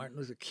this, and Martin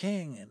Luther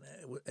King, and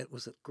it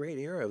was a great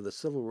era of the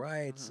civil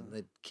rights, and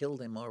they'd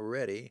killed him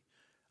already.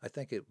 I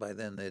think by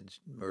then they'd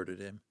murdered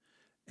him.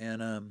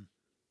 And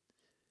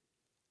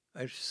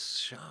I was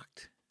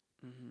shocked.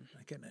 Mm-hmm.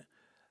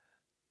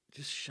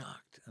 Just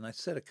shocked. And I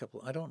said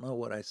I don't know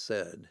what I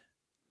said,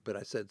 but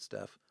I said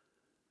stuff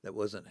that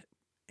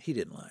he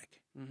didn't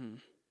like. Mm-hmm.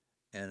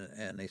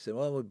 And they said,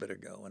 "Well, we better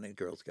go." And the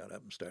girls got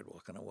up and started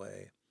walking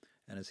away.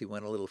 And as he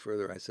went a little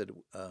further, I said,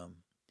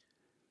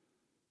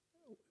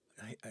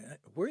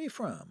 "Where are you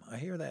from? I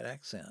hear that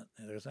accent."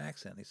 And there's an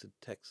accent. He said,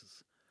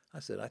 "Texas." I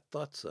said, "I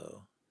thought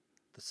so.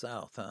 The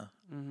South, huh?"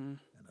 Mm-hmm.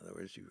 In other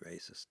words, you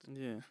racist.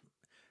 Yeah.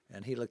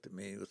 And he looked at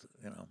me with,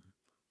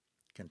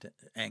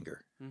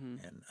 anger.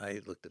 Mm-hmm. And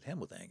I looked at him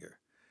with anger.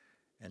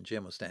 And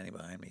Jim was standing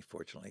behind me,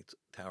 fortunately,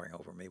 towering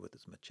over me with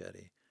his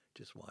machete,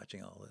 just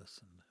watching all this.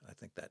 And I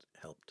think that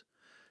helped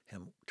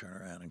him turn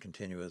around and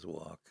continue his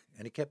walk.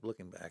 And he kept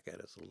looking back at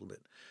us a little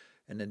bit,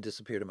 and then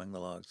disappeared among the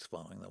logs,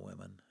 following the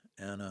women,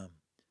 and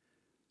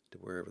to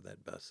wherever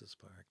that bus is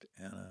parked.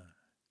 And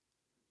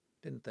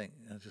didn't think,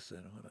 I just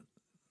said, what a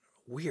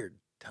weird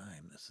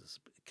time this is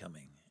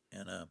becoming.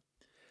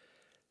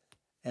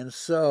 And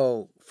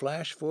so,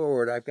 flash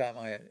forward, I've got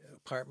my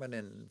apartment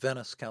in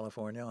Venice,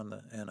 California, and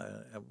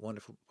a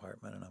wonderful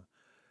apartment, and I'm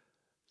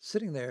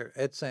sitting there.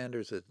 Ed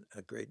Sanders,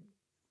 a great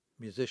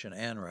musician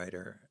and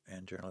writer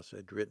and journalist,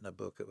 had written a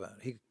book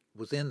he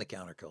was in the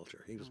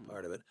counterculture. He was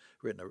part of it.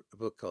 Written a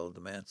book called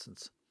The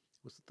Mansons.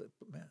 Was it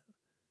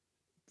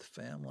the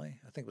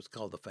Family? I think it was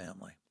called The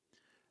Family,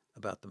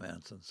 about the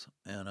Mansons.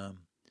 And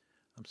I'm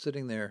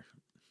sitting there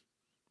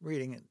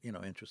reading it,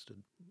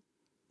 interested.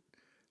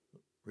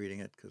 Reading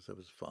it because I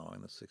was following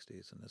the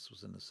 60s, and this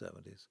was in the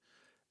 70s.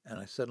 And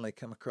I suddenly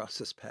come across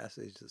this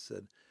passage that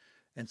said,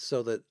 and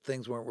so that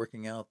things weren't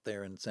working out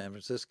there in San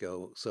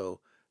Francisco, so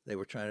they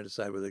were trying to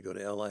decide whether to go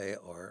to L.A.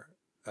 or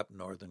up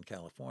Northern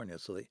California.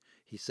 So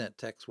he sent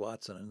Tex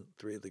Watson and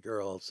 3 of the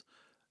girls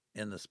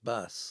in this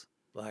bus.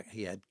 Black.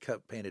 He had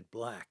painted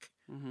black,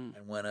 Mm-hmm.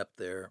 and went up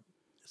there,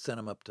 sent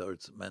him up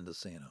towards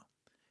Mendocino,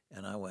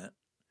 and I went.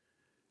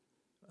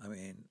 I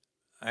mean,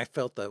 I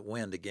felt that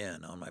wind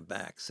again on my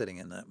back, sitting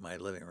in my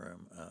living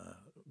room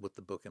with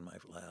the book in my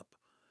lap,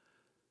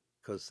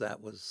 because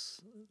that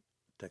was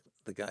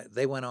the guy.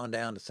 They went on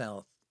down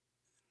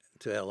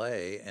to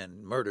L.A.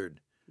 and murdered.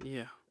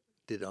 Yeah.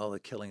 Did all the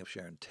killing of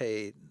Sharon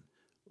Tate and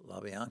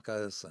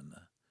LaBiancas and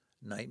the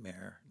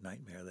nightmare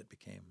that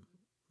became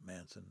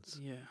Manson's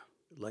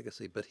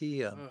legacy. But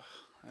he, I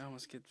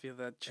almost could feel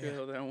that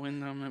chill, that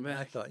wind on my back.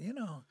 I thought,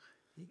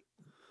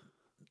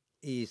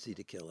 easy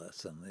to kill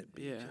us on the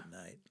beach at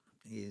night,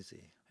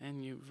 easy.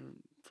 And you were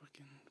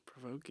fucking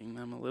provoking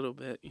them a little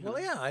bit. Well,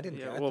 I didn't.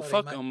 Yeah, I well,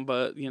 fuck them,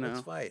 but let's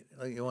fight.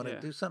 Like, you want to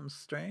do something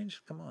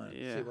strange? Come on,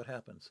 see what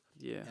happens.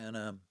 Yeah.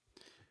 And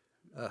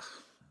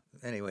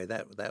anyway,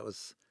 that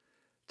was.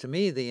 To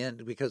me, the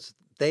end, because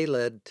they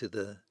led to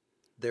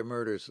their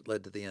murders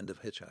led to the end of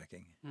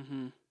hitchhiking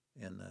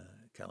in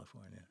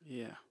California.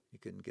 Yeah. You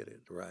couldn't get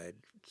a ride,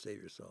 save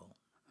your soul.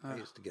 I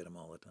used to get them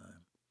all the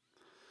time.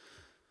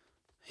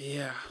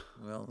 Yeah.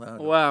 Well,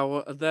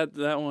 wow,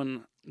 that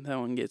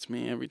one gets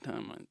me every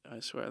time. I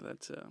swear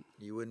that's.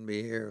 You wouldn't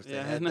be here if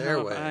they had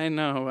their way. I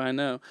know. And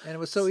it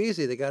was so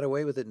easy. They got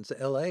away with it in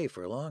L.A.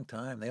 for a long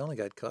time. They only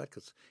got caught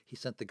because he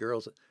sent the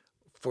girls.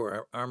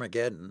 For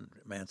Armageddon,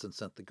 Manson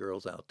sent the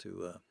girls out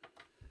to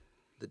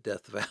the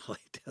Death Valley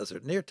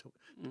Desert, near to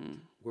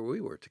where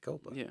we were,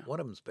 Tacopa. Yeah. One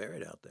of them's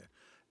buried out there.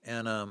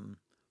 And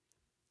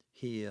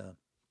he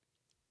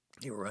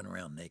would run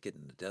around naked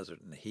in the desert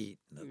in the heat.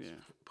 And the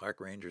park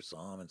ranger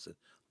saw him and said,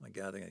 "Oh my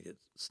God, they're going to get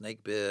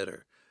snake bit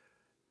or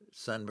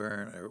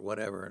sunburn or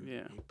whatever." And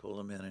he pulled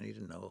them in, and he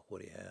didn't know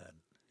what he had,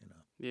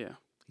 Yeah.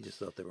 He just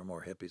thought they were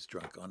more hippies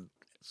drunk on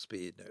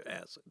speed or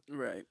acid.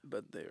 Right,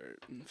 but they were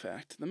in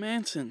fact the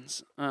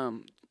Mansons.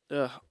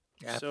 After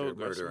so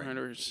murdering.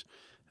 murders.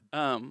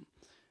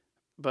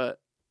 But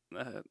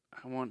I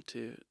want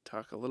to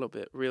talk a little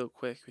bit real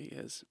quick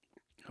because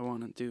I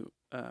want to do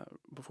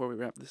before we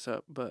wrap this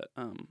up. But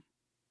I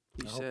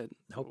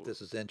hope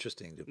this is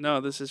interesting.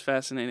 No, this is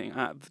fascinating.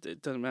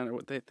 It doesn't matter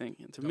what they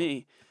think. To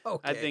me,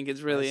 I think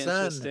it's really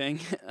interesting.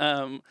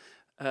 I've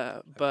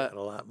but got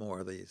a lot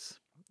more of these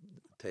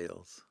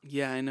tales.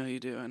 Yeah, I know you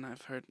do, and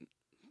I've heard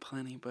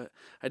plenty. But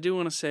I do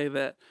want to say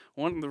that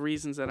one of the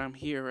reasons that I'm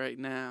here right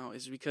now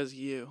is because of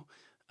you,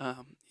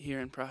 here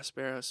in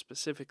Prospero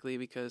specifically,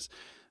 because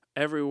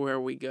everywhere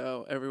we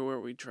go, everywhere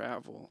we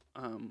travel,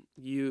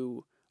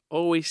 you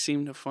always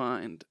seem to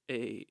find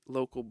a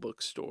local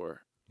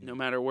bookstore. No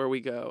matter where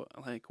we go,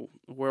 like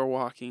we're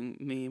walking,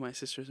 me, my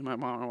sisters, and my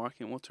mom are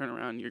walking, we'll turn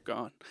around and you're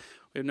gone.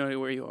 We have no idea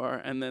where you are.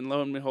 And then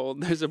lo and behold,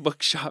 there's a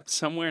bookshop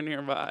somewhere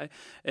nearby,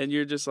 and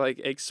you're just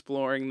like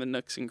exploring the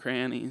nooks and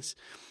crannies.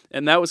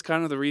 And that was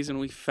kind of the reason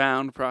we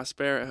found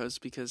Prospero's,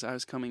 because I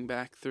was coming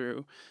back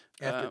through.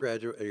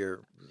 After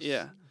your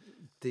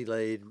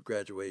delayed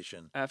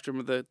graduation. After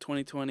the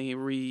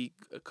 2020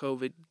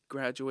 COVID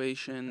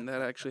graduation,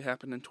 that actually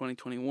happened in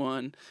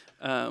 2021.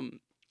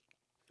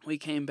 We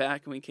came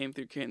back and we came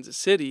through Kansas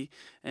City,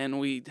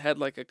 and we had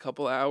like a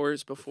couple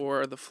hours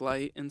before the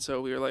flight. And so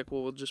we were like,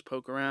 well, we'll just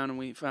poke around, and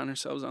we found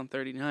ourselves on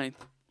 39th.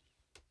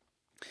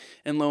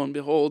 And lo and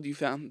behold, you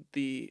found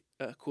the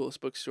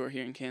coolest bookstore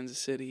here in Kansas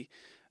City.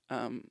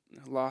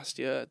 Lost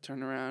you,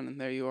 turned around,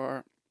 and there you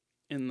are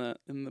in the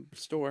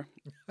store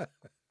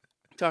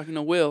talking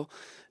to Will.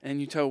 And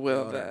you tell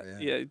Will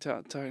you're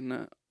talking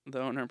to the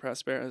owner of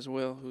Prospero's,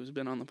 Will, who's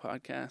been on the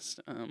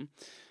podcast.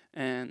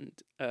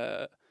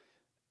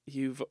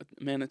 You've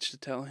managed to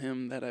tell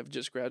him that I've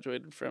just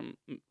graduated from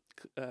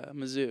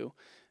Mizzou,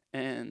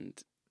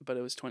 but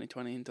it was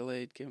 2020 and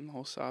delayed. Give him the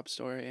whole sob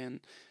story,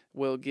 and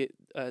Will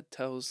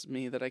tells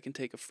me that I can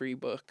take a free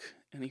book,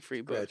 any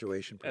free book,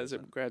 as a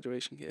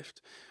graduation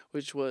gift,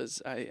 which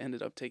was I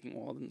ended up taking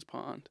Walden's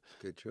Pond.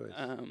 Good choice.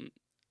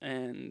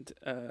 And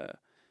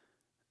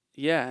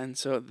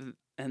so.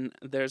 And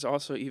there's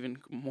also even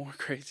more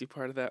crazy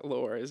part of that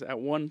lore is at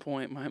one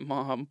point my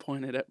mom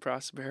pointed at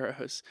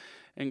Prospero's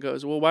and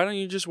goes, well, why don't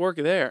you just work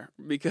there?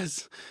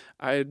 Because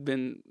I had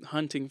been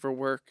hunting for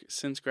work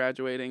since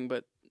graduating,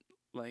 but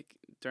like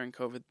during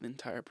COVID, the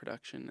entire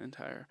production,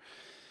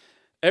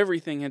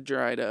 everything had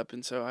dried up.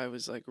 And so I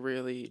was like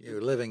really... You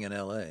were living in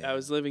L.A. I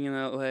was living in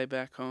L.A.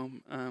 back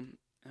home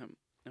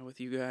with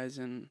you guys,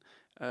 and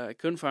I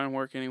couldn't find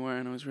work anywhere,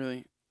 and I was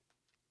really...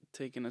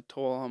 taking a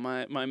toll on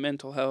my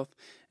mental health.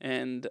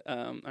 And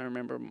I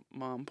remember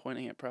Mom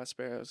pointing at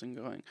Prospero's and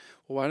going,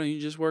 well, why don't you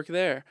just work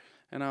there?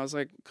 And I was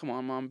like, come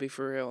on, Mom, be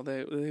for real.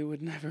 They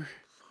would never,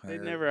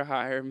 they'd never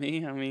hire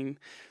me. I mean,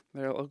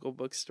 they're a local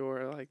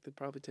bookstore. Like, it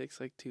probably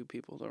takes like 2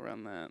 people to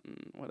run that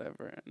and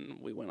whatever. And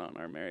we went on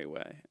our merry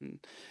way.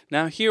 And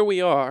now here we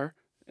are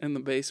in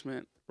the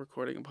basement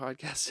recording a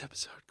podcast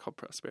episode called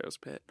Prospero's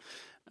Pit,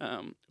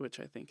 which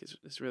I think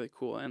is really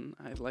cool. And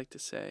I'd like to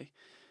say,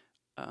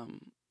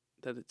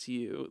 that it's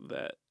you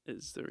that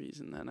is the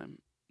reason that I'm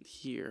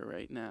here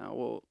right now.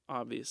 Well,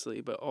 obviously,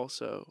 but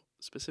also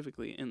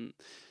specifically in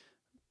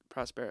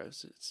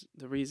Prospero's. It's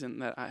the reason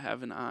that I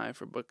have an eye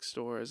for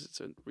bookstores.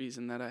 It's a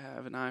reason that I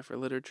have an eye for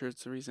literature.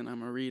 It's the reason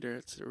I'm a reader.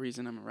 It's the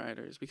reason I'm a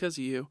writer. It's because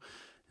of you.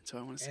 And so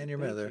I want to say and your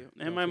thank mother. you.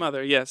 And my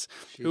mother, yes,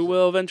 She's who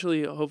will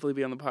eventually hopefully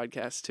be on the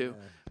podcast too.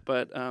 Yeah.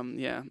 But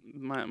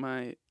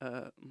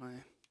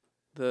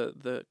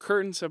the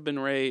curtains have been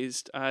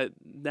raised.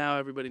 Now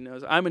everybody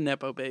knows I'm a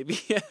nepo baby.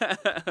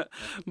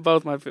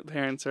 Both my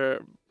parents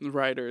are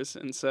writers,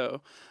 and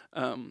so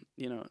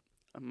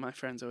my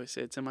friends always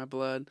say it's in my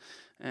blood,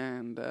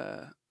 and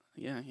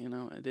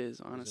it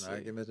is, honestly. There's an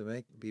argument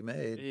to be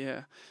made.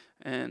 Yeah,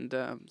 and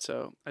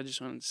so I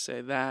just wanted to say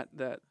that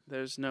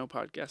there's no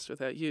podcast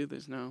without you.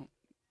 There's no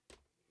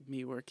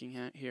me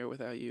working here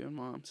without you and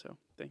Mom. So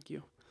thank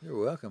you. You're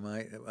welcome.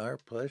 Our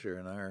pleasure,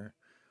 and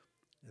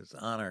it's an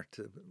honor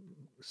to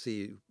see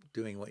you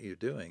doing what you're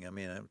doing. I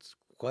mean, it's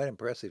quite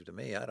impressive to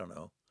me. I don't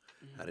know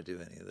how to do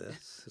any of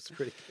this. It's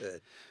pretty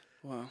good.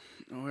 Well,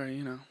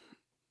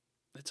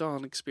 it's all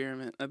an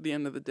experiment at the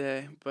end of the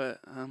day, but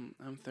I'm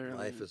thoroughly.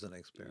 Life is an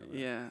experiment.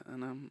 Yeah,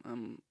 and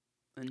I'm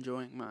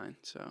enjoying mine.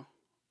 So,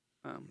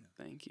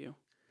 thank you.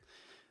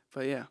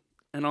 But yeah,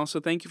 and also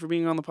thank you for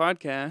being on the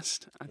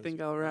podcast. I think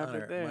I'll wrap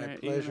it there. My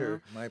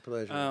pleasure. My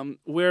pleasure.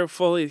 We're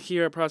fully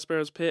here at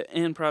Prospero's Pit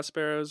and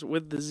Prospero's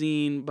with the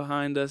zine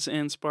behind us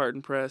and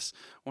Spartan Press.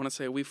 I want to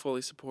say we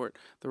fully support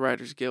the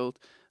Writers Guild,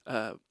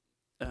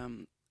 and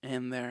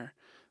their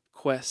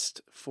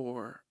quest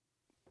for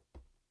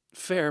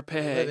fair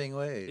pay, Living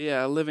wage.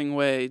 Yeah, a living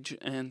wage,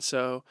 and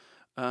so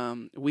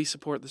we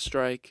support the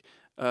strike.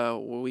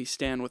 We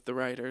stand with the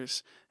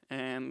writers,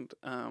 and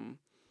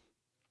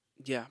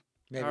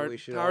Maybe we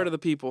should power to the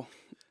people.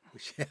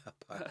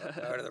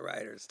 Power to the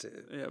writers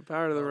too. Yeah,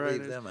 power to the writers.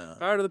 Leave them out.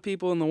 Power to the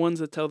people and the ones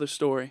that tell their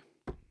story.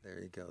 There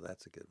you go.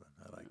 That's a good one.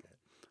 I like it.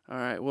 All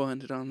right, we'll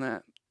end it on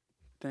that.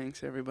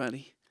 Thanks,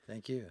 everybody.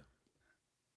 Thank you.